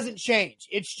flagship doesn't change.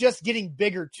 It's just getting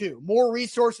bigger too. More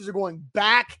resources are going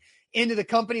back into the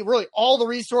company. Really, all the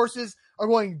resources are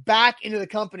going back into the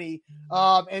company.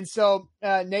 And so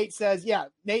Nate says,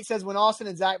 when Austin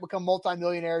and Zach become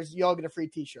multimillionaires, you all get a free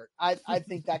t-shirt. I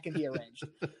think that can be arranged.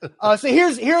 So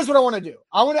here's what I want to do.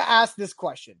 I want to ask this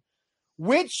question.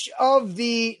 Which of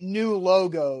the new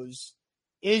logos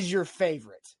is your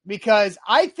favorite? Because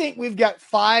I think we've got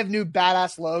 5 new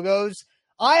badass logos.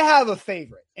 I have a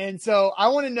favorite. And so I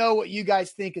want to know what you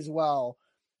guys think as well.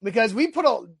 Because we put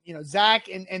Zach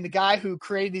and the guy who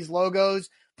created these logos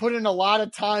put in a lot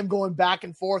of time going back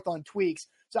and forth on tweaks.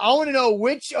 So I want to know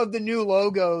which of the new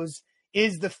logos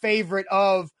is the favorite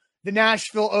of the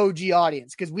Nashville OG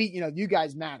audience, because you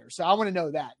guys matter. So I want to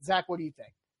know that. Zach, what do you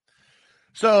think?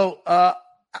 So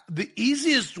the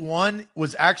easiest one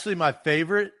was actually my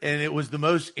favorite, and it was the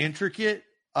most intricate.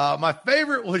 My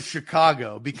favorite was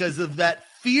Chicago because of that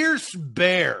fierce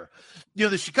bear.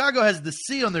 The Chicago has the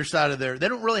C on their side of there. They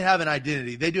don't really have an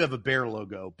identity. They do have a bear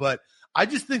logo, but I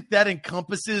just think that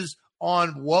encompasses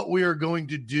on what we are going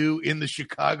to do in the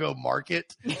Chicago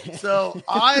market. So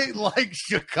I like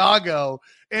Chicago,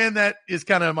 and that is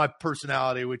kind of my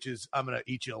personality, which is I'm going to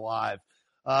eat you alive.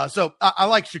 So I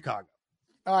like Chicago.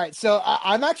 All right, so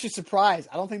I'm actually surprised.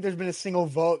 I don't think there's been a single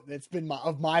vote that's been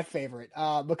my favorite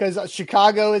because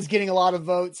Chicago is getting a lot of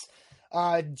votes.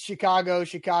 Chicago.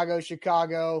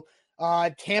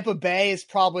 Tampa Bay is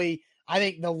probably, I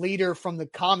think, the leader from the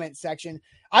comment section.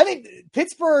 I think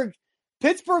Pittsburgh,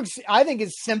 I think,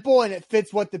 is simple, and it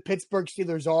fits what the Pittsburgh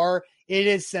Steelers are. It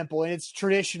is simple, and it's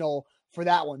traditional for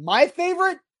that one. My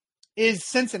favorite is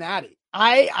Cincinnati.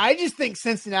 I just think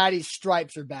Cincinnati's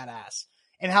stripes are badass,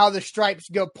 and how the stripes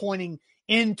go pointing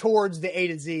in towards the A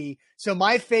to Z. So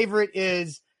my favorite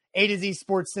is A to Z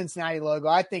Sports Cincinnati logo.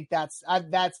 I think that's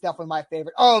definitely my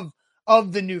favorite of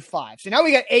the new 5. So now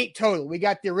we got 8 total. We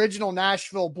got the original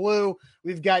Nashville blue.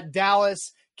 We've got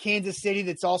Dallas, Kansas City,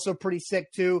 that's also pretty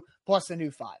sick too, plus a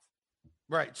new 5.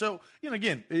 Right. So,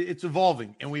 again, it's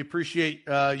evolving, and we appreciate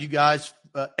you guys.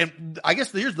 And I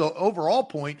guess here's the overall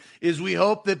point is we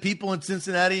hope that people in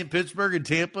Cincinnati and Pittsburgh and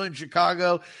Tampa and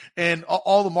Chicago and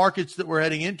all the markets that we're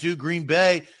heading into, Green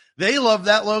Bay, they love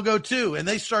that logo too. And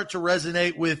they start to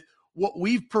resonate with what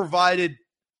we've provided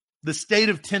the state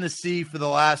of Tennessee for the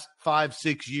last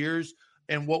 5-6 years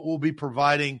and what we'll be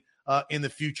providing in the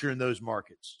future in those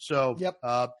markets. So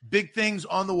big things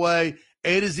on the way.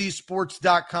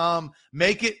 AtoZsports.com.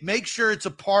 Make sure it's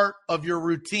a part of your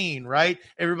routine, right?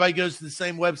 Everybody goes to the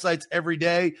same websites every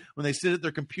day when they sit at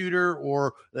their computer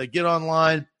or they get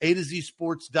online.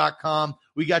 AtoZsports.com.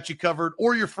 We got you covered,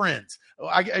 or your friends.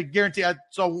 I guarantee I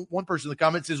saw one person in the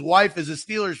comments, his wife is a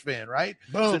Steelers fan, right?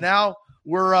 Boom. So now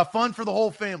we're fun for the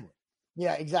whole family.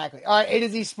 Yeah, exactly. All right, A to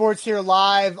Z Sports here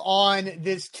live on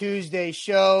this Tuesday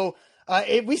show.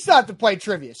 We still have to play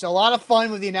trivia, so a lot of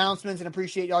fun with the announcements, and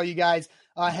appreciate all you guys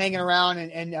hanging around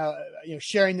and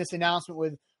sharing this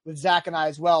announcement with Zach and I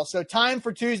as well. So time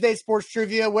for Tuesday Sports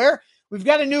Trivia, where we've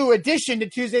got a new addition to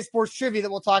Tuesday Sports Trivia that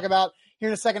we'll talk about here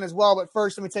in a second as well. But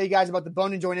first, let me tell you guys about the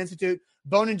Bone and Joint Institute,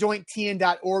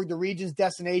 boneandjointtn.org, the region's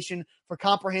destination for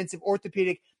comprehensive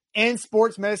orthopedic and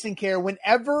sports medicine care.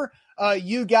 Whenever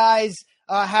you guys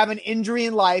have an injury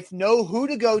in life, know who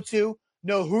to go to,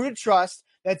 know who to trust.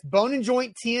 That's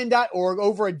boneandjointtn.org.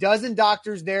 Over a dozen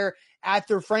doctors there at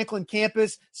their Franklin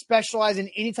campus specialize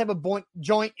in any type of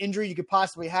joint injury you could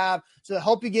possibly have, so to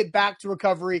help you get back to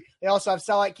recovery. They also have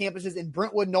satellite campuses in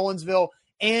Brentwood, Nolensville,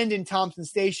 and in Thompson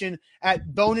Station at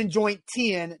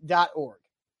boneandjointtn.org.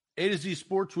 A to Z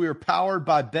Sports, we are powered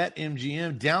by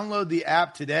BetMGM. Download the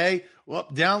app today.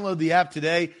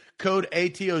 Code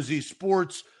ATOZ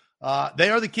Sports.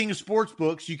 They are the king of sports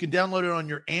books. You can download it on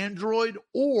your Android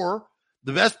or,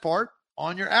 the best part,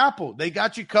 on your Apple. They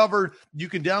got you covered. You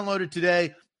can download it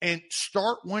today and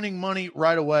start winning money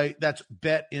right away. That's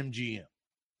BetMGM.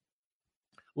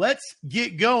 Let's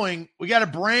get going. We got a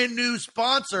brand new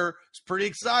sponsor. It's pretty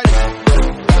exciting.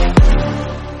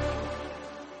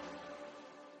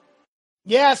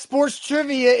 Yeah, Sports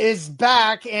Trivia is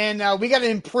back, and we got to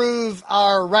improve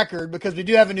our record because we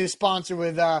do have a new sponsor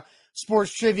with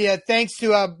Sports Trivia. Thanks to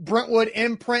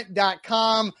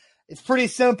BrentwoodImprint.com. It's pretty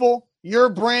simple. Your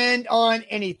brand on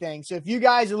anything. So if you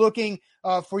guys are looking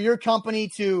for your company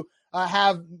to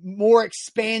have more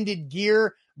expanded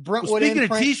gear, Brentwood Speaking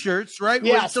Imprint. of T-shirts, right?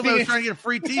 Yeah, somebody was trying to get a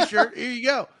free T-shirt. Here you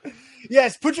go.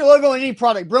 Yes, put your logo on any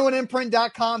product.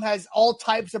 BrentwoodImprint.com has all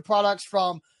types of products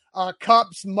from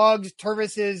cups, mugs,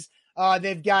 services.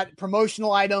 They've got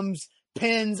promotional items,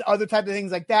 pins, other type of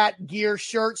things like that, gear,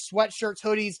 shirts, sweatshirts,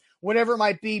 hoodies, whatever it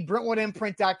might be,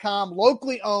 BrentwoodImprint.com,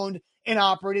 locally owned and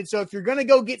operated. So if you're going to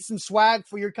go get some swag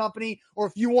for your company, or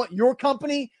if you want your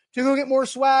company to go get more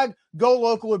swag, go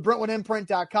local with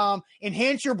BrentwoodImprint.com.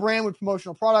 Enhance your brand with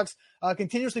promotional products,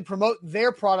 continuously promote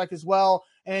their product as well,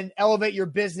 and elevate your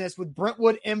business with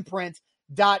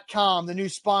BrentwoodImprint.com, the new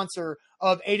sponsor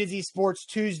of A to Z Sports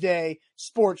Tuesday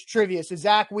Sports Trivia. So,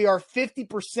 Zach, we are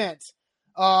 50%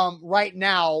 right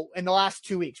now in the last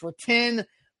 2 weeks. We're 10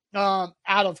 out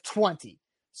of 20.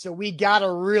 So we got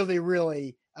to really,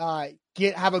 really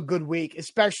have a good week,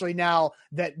 especially now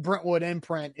that Brentwood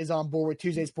Imprint is on board with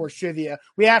Tuesday Sports Trivia.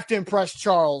 We have to impress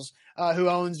Charles, who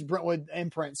owns Brentwood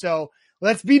Imprint. So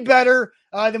let's be better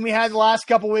than we had the last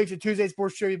couple weeks of Tuesday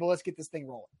Sports Trivia, but let's get this thing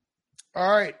rolling. All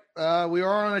right. We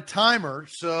are on a timer,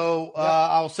 so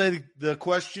I'll say the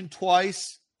question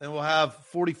twice, and we'll have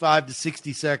 45 to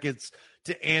 60 seconds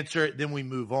to answer it. Then we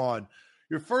move on.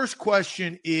 Your first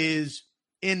question is,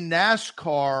 in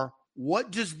NASCAR,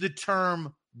 what does the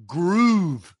term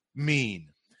groove mean?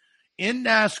 In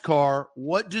NASCAR,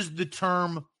 what does the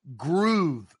term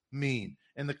groove mean?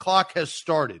 And the clock has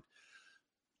started.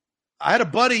 I had a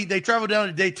buddy, they traveled down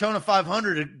to Daytona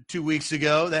 500 2 weeks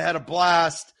ago. They had a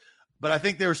blast, but I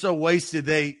think they were so wasted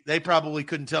they probably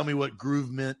couldn't tell me what groove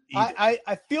meant either.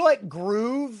 I feel like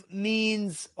groove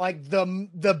means like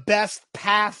the best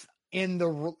path on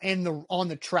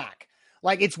the track.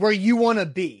 Like it's where you want to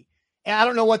be. And I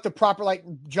don't know what the proper, like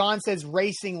John says,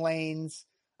 racing lane.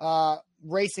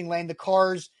 The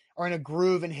cars are in a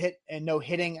groove and no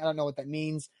hitting. I don't know what that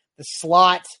means. The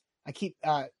slot, I keep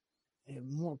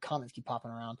more comments keep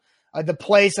popping around. The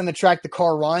place on the track the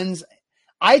car runs.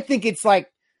 I think it's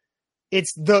like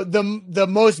it's the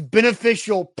most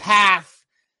beneficial path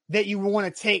that you want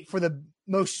to take for the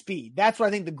most speed. That's what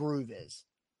I think the groove is.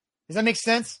 Does that make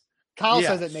sense? Kyle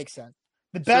says it makes sense.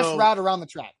 The best route around the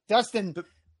track. Dustin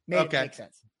made it make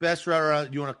sense. Best route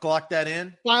around. You want to clock that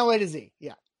in? Final A to Z.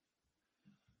 Yeah.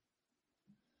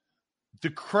 The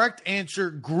correct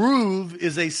answer, groove,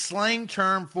 is a slang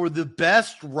term for the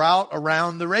best route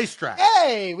around the racetrack.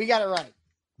 Hey, we got it right.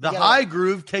 The high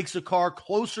groove takes a car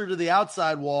closer to the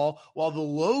outside wall, while the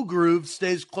low groove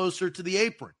stays closer to the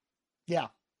apron. Yeah,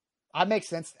 that makes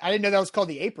sense. I didn't know that was called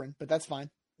the apron, but that's fine.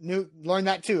 Learned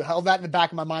that too. Held that in the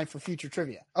back of my mind for future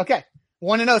trivia. Okay,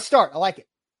 1-0 start. I like it.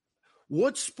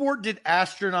 What sport did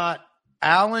astronaut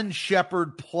Alan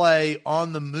Shepard play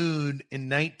on the moon in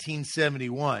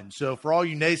 1971? So for all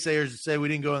you naysayers that say we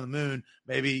didn't go on the moon,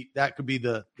 maybe that could be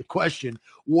the question.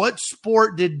 What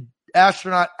sport did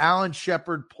astronaut Alan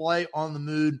Shepard play on the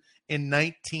moon in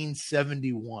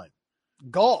 1971?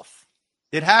 Golf.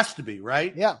 It has to be,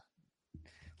 right? Yeah.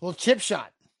 Little chip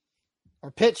shot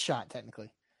or pitch shot, technically.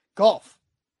 Golf.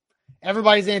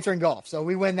 Everybody's answering golf. So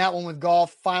we win that one with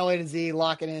golf. Final A to Z,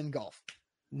 lock it in, golf.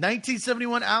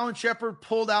 1971, Alan Shepard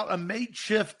pulled out a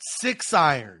makeshift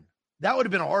 6-iron. That would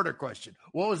have been a harder question.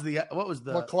 What was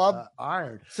the club?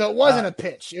 Iron? So it wasn't a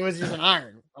pitch. It was just an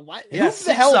iron. Yeah, who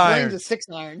the hell brings a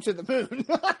 6-iron to the moon?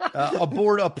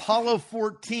 Aboard Apollo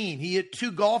 14, he hit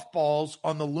 2 golf balls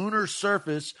on the lunar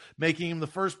surface, making him the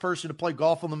first person to play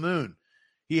golf on the moon.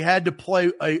 He had to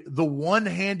play the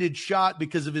one-handed shot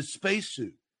because of his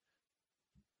spacesuit.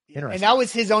 And that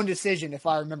was his own decision, if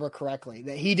I remember correctly,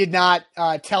 that he did not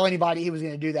tell anybody he was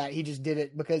going to do that. He just did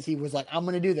it because he was like, I'm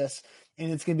going to do this,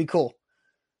 and it's going to be cool.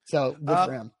 So good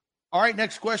for him. All right,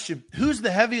 next question. Who's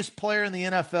the heaviest player in the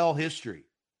NFL history?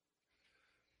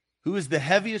 Who is the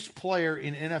heaviest player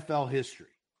in NFL history?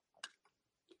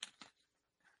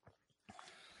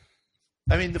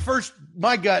 I mean,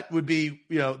 my gut would be,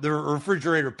 the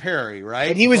refrigerator Perry, right?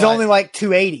 But he was only like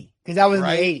 280 because that was in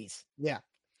the 80s. Yeah.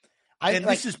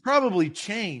 This has probably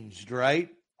changed, right?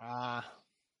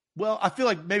 Well, I feel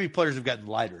like maybe players have gotten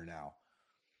lighter now,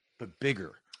 but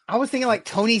bigger. I was thinking like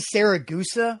Tony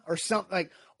Saragusa or something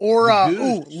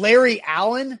Larry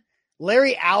Allen.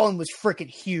 Larry Allen was freaking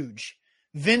huge.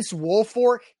 Vince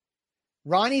Wilfork.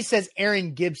 Ronnie says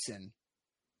Aaron Gibson.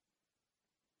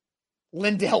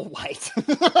 Lindell White.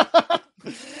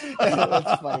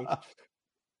 That's funny.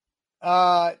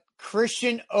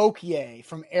 Christian Okoye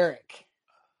from Eric.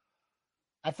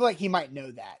 I feel like he might know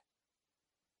that.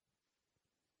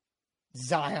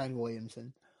 Zion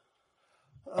Williamson.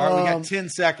 All right, we got 10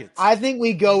 seconds. I think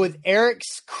we go with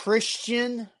Eric's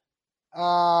Christian.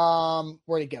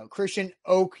 Where'd he go? Christian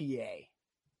Okoye.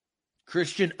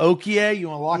 Christian Okoye, you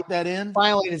want to lock that in?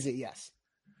 Finally, is it? Yes.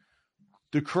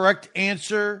 The correct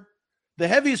answer. The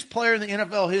heaviest player in the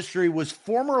NFL history was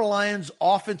former Lions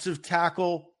offensive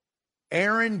tackle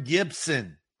Aaron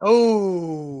Gibson.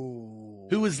 Oh.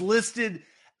 Who was listed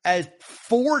as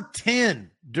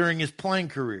 410 during his playing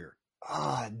career.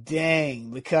 Oh,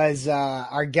 dang. Because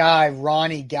our guy,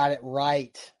 Ronnie, got it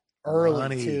right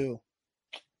early, too.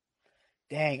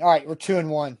 Dang. All right, we're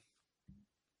 2-1.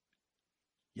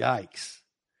 Yikes.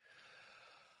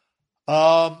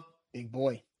 Big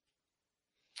boy.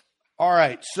 All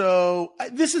right, so I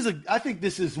think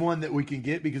this is one that we can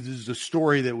get because this is a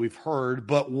story that we've heard.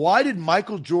 But why did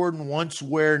Michael Jordan once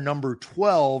wear number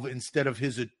 12 instead of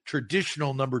his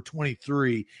traditional number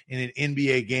 23 in an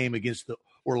NBA game against the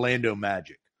Orlando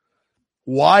Magic?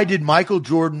 Why did Michael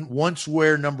Jordan once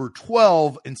wear number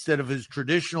 12 instead of his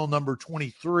traditional number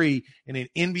 23 in an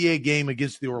NBA game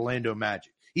against the Orlando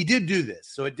Magic? He did do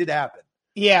this, so it did happen.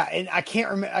 Yeah, and I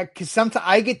can't remember because sometimes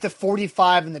I get the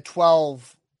 45 and the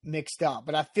 12 mixed up,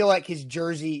 but I feel like his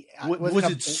jersey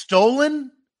was it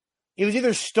stolen? It was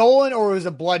either stolen or it was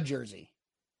a blood jersey.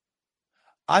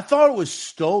 I thought it was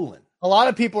stolen. A lot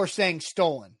of people are saying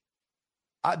stolen.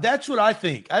 That's what I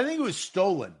think. I think it was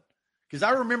stolen because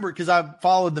I remember because I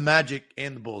followed the Magic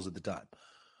and the Bulls at the time.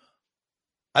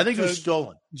 I think it was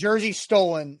stolen. Jersey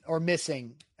stolen or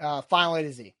missing. Final A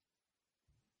to Z.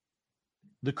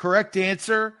 The correct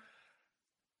answer.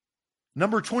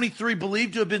 Number 23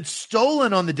 believed to have been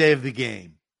stolen on the day of the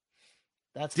game.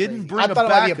 That's didn't crazy. bring I thought a it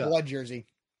might be backup. a blood jersey.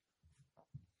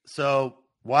 So,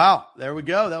 wow, there we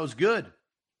go. That was good.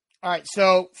 All right,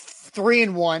 so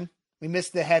 3-1. We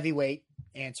missed the heavyweight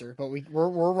answer, but we're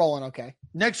rolling okay.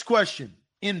 Next question.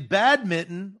 In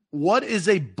badminton, what is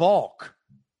a balk?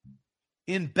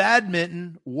 In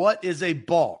badminton, what is a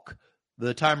balk?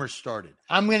 The timer started.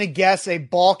 I'm going to guess a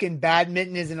balk in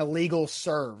badminton is an illegal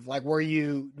serve, like where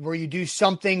you do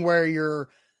something where your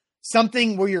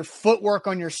footwork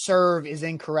on your serve is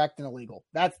incorrect and illegal.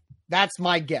 That's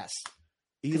my guess.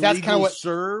 Illegal that's kind of what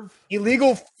serve,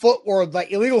 illegal footwork,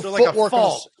 like illegal so footwork,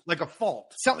 like a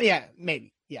fault. Something, yeah,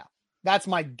 maybe, yeah. That's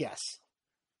my guess.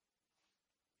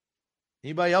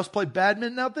 Anybody else play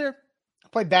badminton out there? I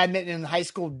played badminton in high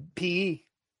school PE.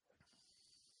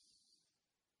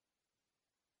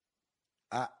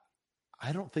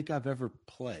 I don't think I've ever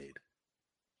played.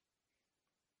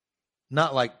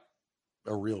 Not like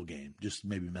a real game, just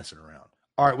maybe messing around.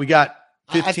 All right, we got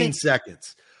 15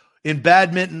 seconds. In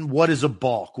badminton, what is a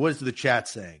balk? What is the chat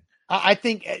saying? I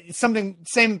think it's something,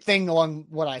 same thing along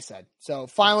what I said. So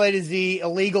final A to Z,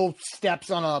 illegal steps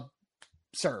on a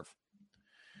serve.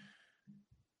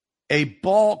 A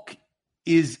balk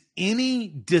is any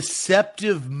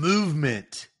deceptive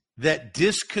movement that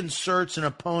disconcerts an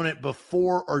opponent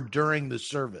before or during the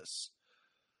service.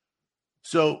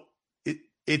 So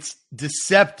it's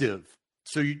deceptive.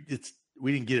 So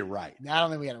we didn't get it right. I don't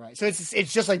think we got it right. So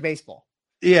it's just like baseball.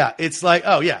 Yeah, it's like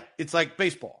it's like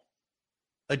baseball.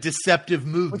 A deceptive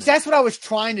movement. Which that's what I was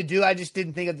trying to do. I just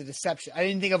didn't think of the deception. I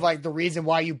didn't think of like the reason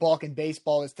why you balk in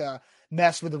baseball is to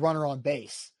mess with the runner on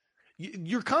base.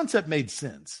 Your concept made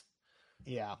sense.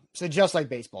 Yeah. So just like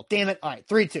baseball. Damn it. All right.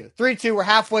 3-2. 3-2. We're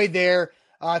halfway there.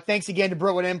 Thanks again to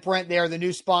Brentwood Imprint. They are the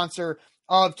new sponsor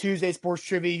of Tuesday Sports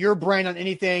Trivia. Your brand on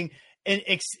anything and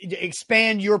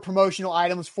expand your promotional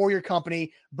items for your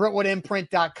company.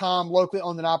 BrentwoodImprint.com. Locally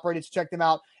owned and operated. So check them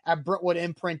out at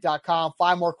BrentwoodImprint.com.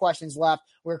 5 more questions left.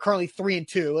 We're currently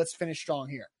 3-2. Let's finish strong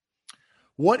here.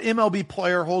 What MLB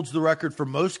player holds the record for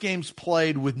most games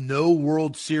played with no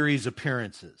World Series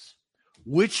appearances?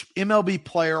 Which MLB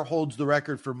player holds the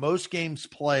record for most games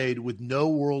played with no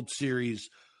World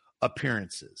Series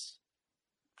appearances?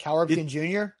 Cal Ripken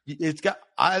Jr.?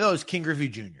 I thought it was King Griffey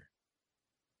Jr.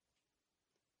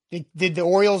 Did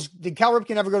Cal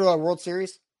Ripken ever go to a World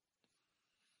Series?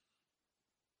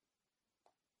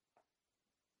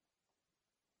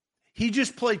 He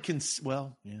just played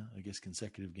I guess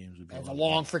consecutive games would be That's a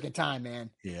long freaking time,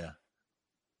 man. Yeah.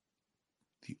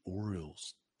 The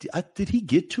Orioles. Did he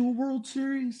get to a World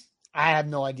Series? I have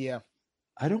no idea.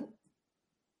 I don't.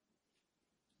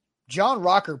 John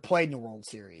Rocker played in the World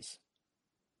Series.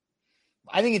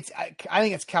 I think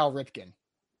it's Cal Ripken.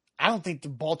 I don't think the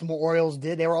Baltimore Orioles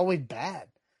did. They were always bad.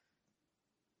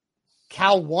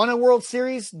 Cal won a World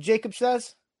Series, Jacob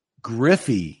says.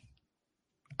 Griffey,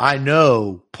 I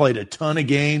know, played a ton of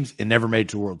games and never made it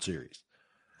to a World Series.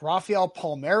 Rafael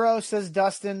Palmeiro, says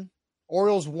Dustin.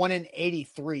 Orioles won in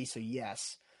 83, so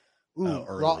yes. Ooh,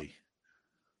 early.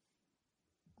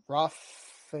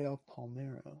 Rafael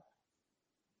Palmeiro.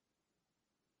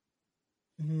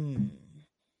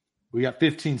 We got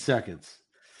 15 seconds.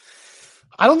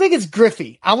 I don't think it's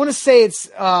Griffey. I want to say it's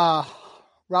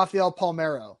Rafael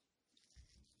Palmeiro.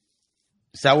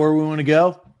 Is that where we want to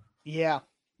go? Yeah.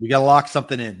 We got to lock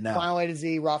something in now. Final A to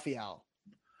Z, Rafael.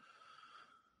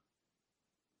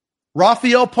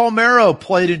 Rafael Palmeiro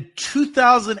played in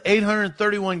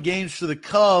 2,831 games for the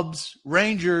Cubs,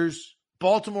 Rangers,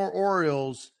 Baltimore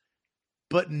Orioles,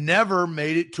 but never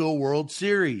made it to a World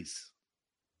Series.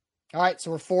 All right,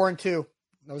 so we're 4-2.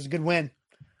 That was a good win.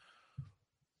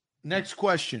 Next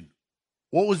question.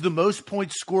 What was the most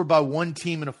points scored by one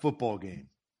team in a football game?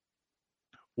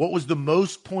 What was the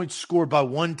most points scored by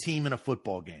one team in a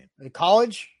football game?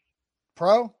 College?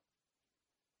 Pro?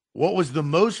 What was the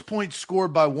most points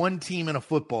scored by one team in a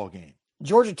football game?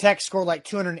 Georgia Tech scored like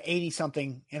 280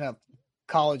 something in a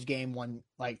college game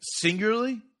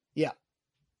singularly? Yeah.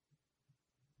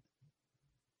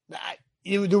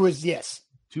 There was, yes.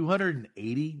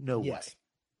 280? No yes. way.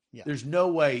 Yeah. There's no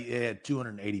way it had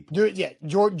 280 points. Yeah,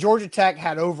 Georgia Tech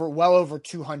had well over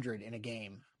 200 in a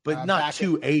game. But not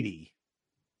 280.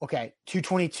 Okay,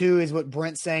 222 is what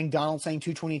Brent's saying. Donald's saying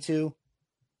 222.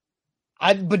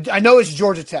 But I know it's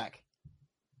Georgia Tech.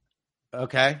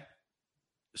 Okay.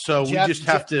 So we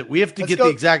have to get the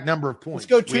exact number of points. Let's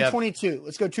go 222.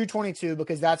 Let's go 222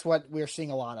 because that's what we're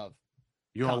seeing a lot of.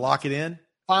 You want to lock it in?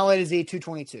 Final A to Z,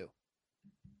 222.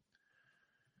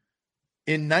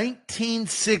 In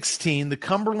 1916, the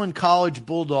Cumberland College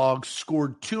Bulldogs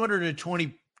scored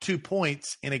 222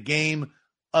 points in a game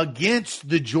against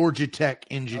the Georgia Tech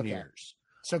Engineers.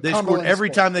 Okay. So they scored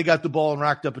every time they got the ball and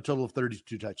racked up a total of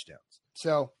 32 touchdowns.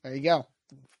 So there you go.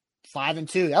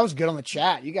 5-2. That was good on the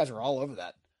chat. You guys were all over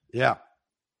that. Yeah.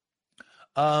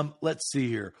 Let's see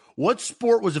here. What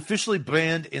sport was officially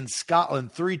banned in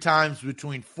Scotland 3 times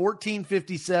between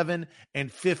 1457 and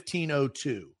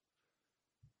 1502?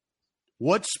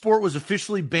 What sport was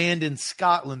officially banned in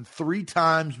Scotland 3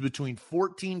 times between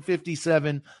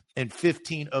 1457 and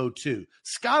 1502?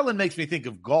 Scotland makes me think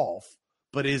of golf,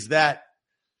 but is that?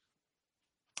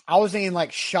 I was thinking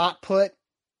like shot put,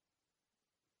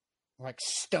 like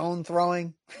stone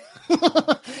throwing.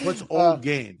 What's old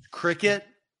games? Cricket?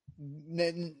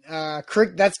 That's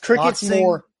cricket's boxing?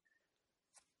 More.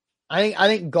 I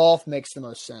think golf makes the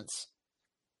most sense.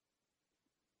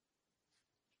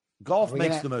 Golf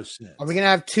makes the most sense. Are we going to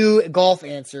have 2 golf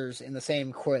answers in the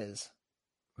same quiz?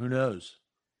 Who knows?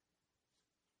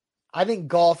 I think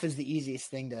golf is the easiest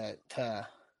thing to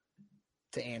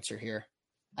answer here.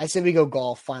 I said we go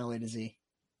golf, final A to Z.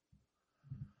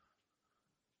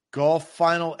 Golf,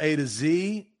 final A to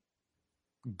Z.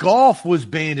 Golf was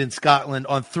banned in Scotland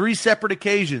on 3 separate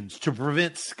occasions to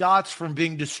prevent Scots from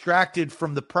being distracted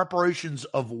from the preparations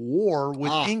of war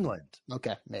with England.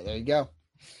 Okay, there you go.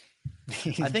 I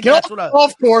think that's what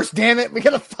golf course, damn it. We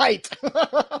got to fight.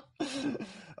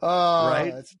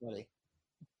 Right? That's funny.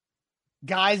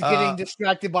 Guys getting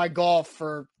distracted by golf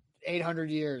for 800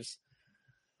 years.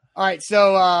 All right,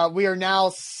 so we are now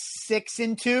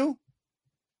 6-2. 2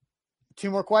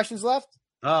 more questions left.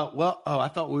 I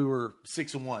thought we were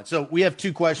 6-1. So we have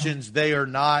 2 questions. They are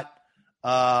not.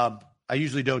 I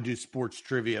usually don't do sports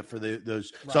trivia for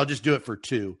those, right. So I'll just do it for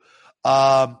 2.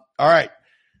 All right.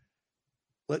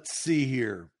 Let's see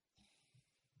here.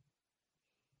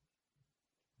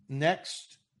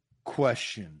 Next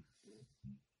question.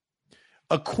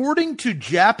 According to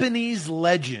Japanese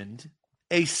legend,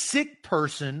 a sick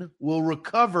person will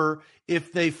recover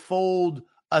if they fold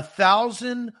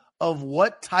 1,000 of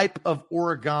what type of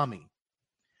origami?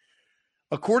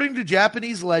 According to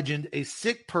Japanese legend, a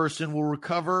sick person will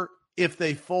recover if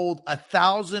they fold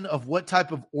 1,000 of what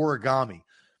type of origami?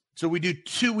 So we do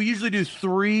 2. We usually do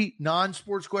 3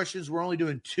 non-sports questions. We're only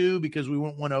doing 2 because we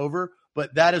went 1 over,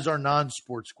 but that is our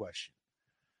non-sports question.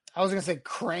 I was going to say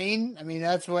crane. I mean,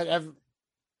 that's what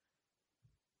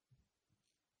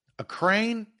a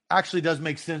crane actually does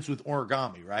make sense with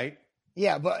origami, right?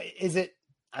 Yeah, but is it,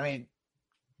 I mean,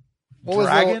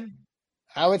 dragon?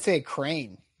 I would say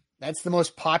crane. That's the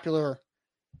most popular.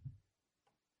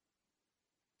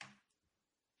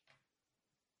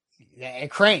 Yeah, a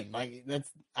crane. Like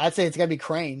I'd say it's got to be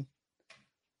crane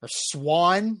or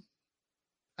swan.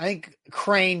 I think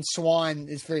crane, swan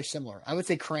is very similar. I would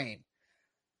say crane.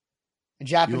 A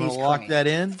Japanese crane. Lock that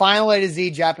in? Final A to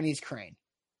Z, Japanese crane.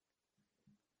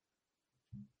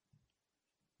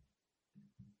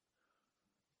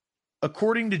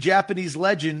 According to Japanese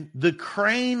legend, the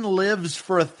crane lives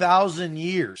for 1,000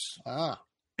 years.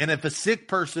 And if a sick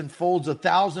person folds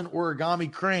 1,000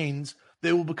 origami cranes,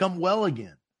 they will become well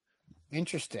again.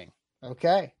 Interesting.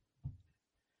 Okay.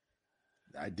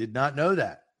 I did not know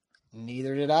that.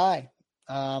 Neither did I.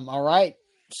 All right.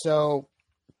 So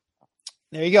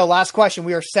there you go. Last question.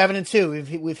 We are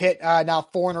 7-2. We've hit now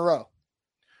 4 in a row.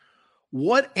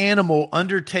 What animal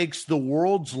undertakes the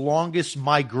world's longest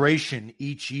migration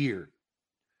each year?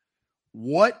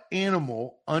 What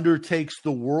animal undertakes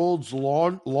the world's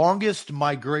longest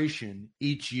migration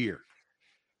each year?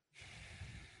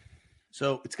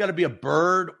 So it's got to be a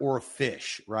bird or a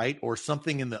fish, right? Or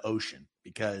something in the ocean,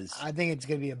 because I think it's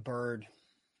going to be a bird.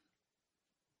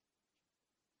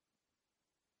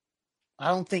 I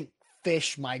don't think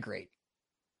fish migrate.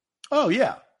 Oh,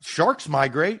 yeah. Sharks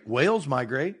migrate. Whales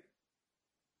migrate.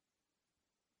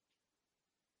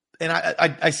 And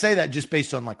I say that just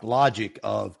based on like logic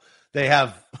of they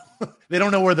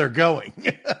don't know where they're going.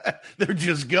 They're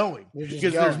just going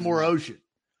because there's more ocean.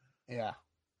 Yeah.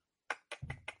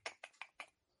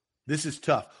 This is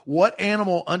tough. What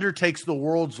animal undertakes the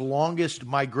world's longest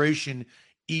migration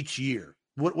each year?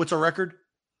 What's our record?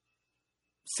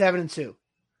 7-2.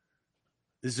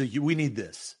 We need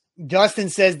this. Dustin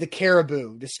says the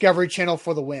caribou. Discovery Channel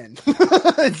for the win.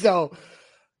 So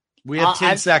we have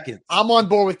 10 seconds. I'm on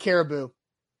board with caribou.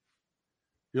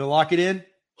 You'll lock it in?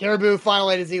 Caribou,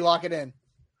 final A to Z, lock it in.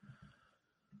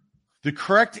 The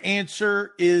correct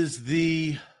answer is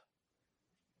the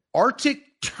Arctic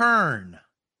tern.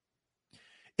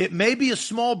 It may be a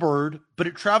small bird, but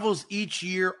it travels each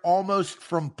year almost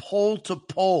from pole to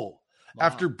pole. Wow.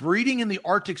 After breeding in the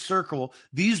Arctic Circle,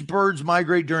 these birds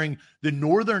migrate during the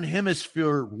northern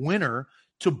hemisphere winter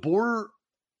to border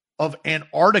of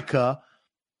Antarctica.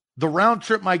 The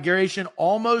round-trip migration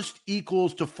almost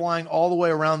equals to flying all the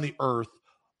way around the Earth,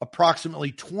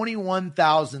 approximately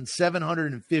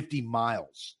 21,750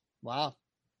 miles. Wow.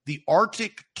 The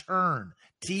Arctic tern,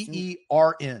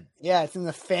 Tern. Yeah, it's in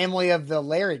the family of the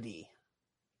Laridae.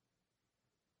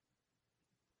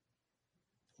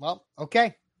 Well,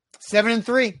 okay.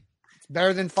 7-3. It's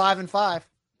better than 5-5.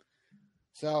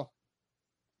 So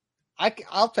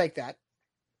I'll take that.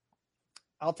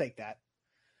 I'll take that.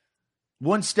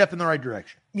 One step in the right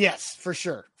direction. Yes, for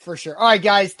sure. For sure. All right,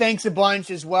 guys, thanks a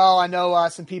bunch as well. I know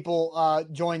some people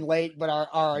joined late, but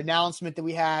our announcement that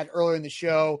we had earlier in the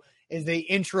show is the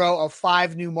intro of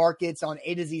 5 new markets on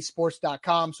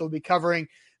AtoZsports.com. So we'll be covering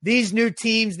these new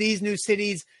teams, these new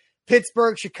cities,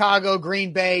 Pittsburgh, Chicago,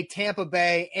 Green Bay, Tampa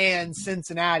Bay, and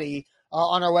Cincinnati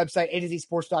on our website,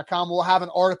 AtoZsports.com. We'll have an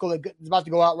article that's about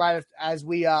to go out right as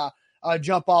we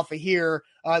jump off of here,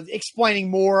 explaining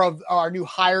more of our new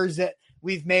hires that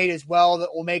we've made as well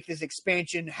that will make this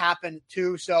expansion happen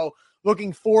too. So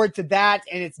looking forward to that.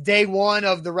 And it's day one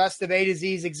of the rest of A to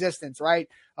Z's existence, right?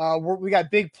 We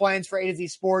got big plans for A to Z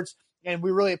Sports, and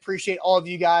we really appreciate all of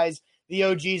you guys, the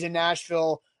OGs in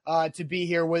Nashville, to be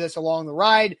here with us along the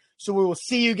ride. So we will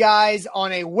see you guys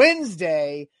on a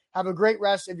Wednesday. Have a great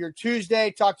rest of your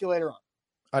Tuesday. Talk to you later on.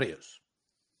 Adios.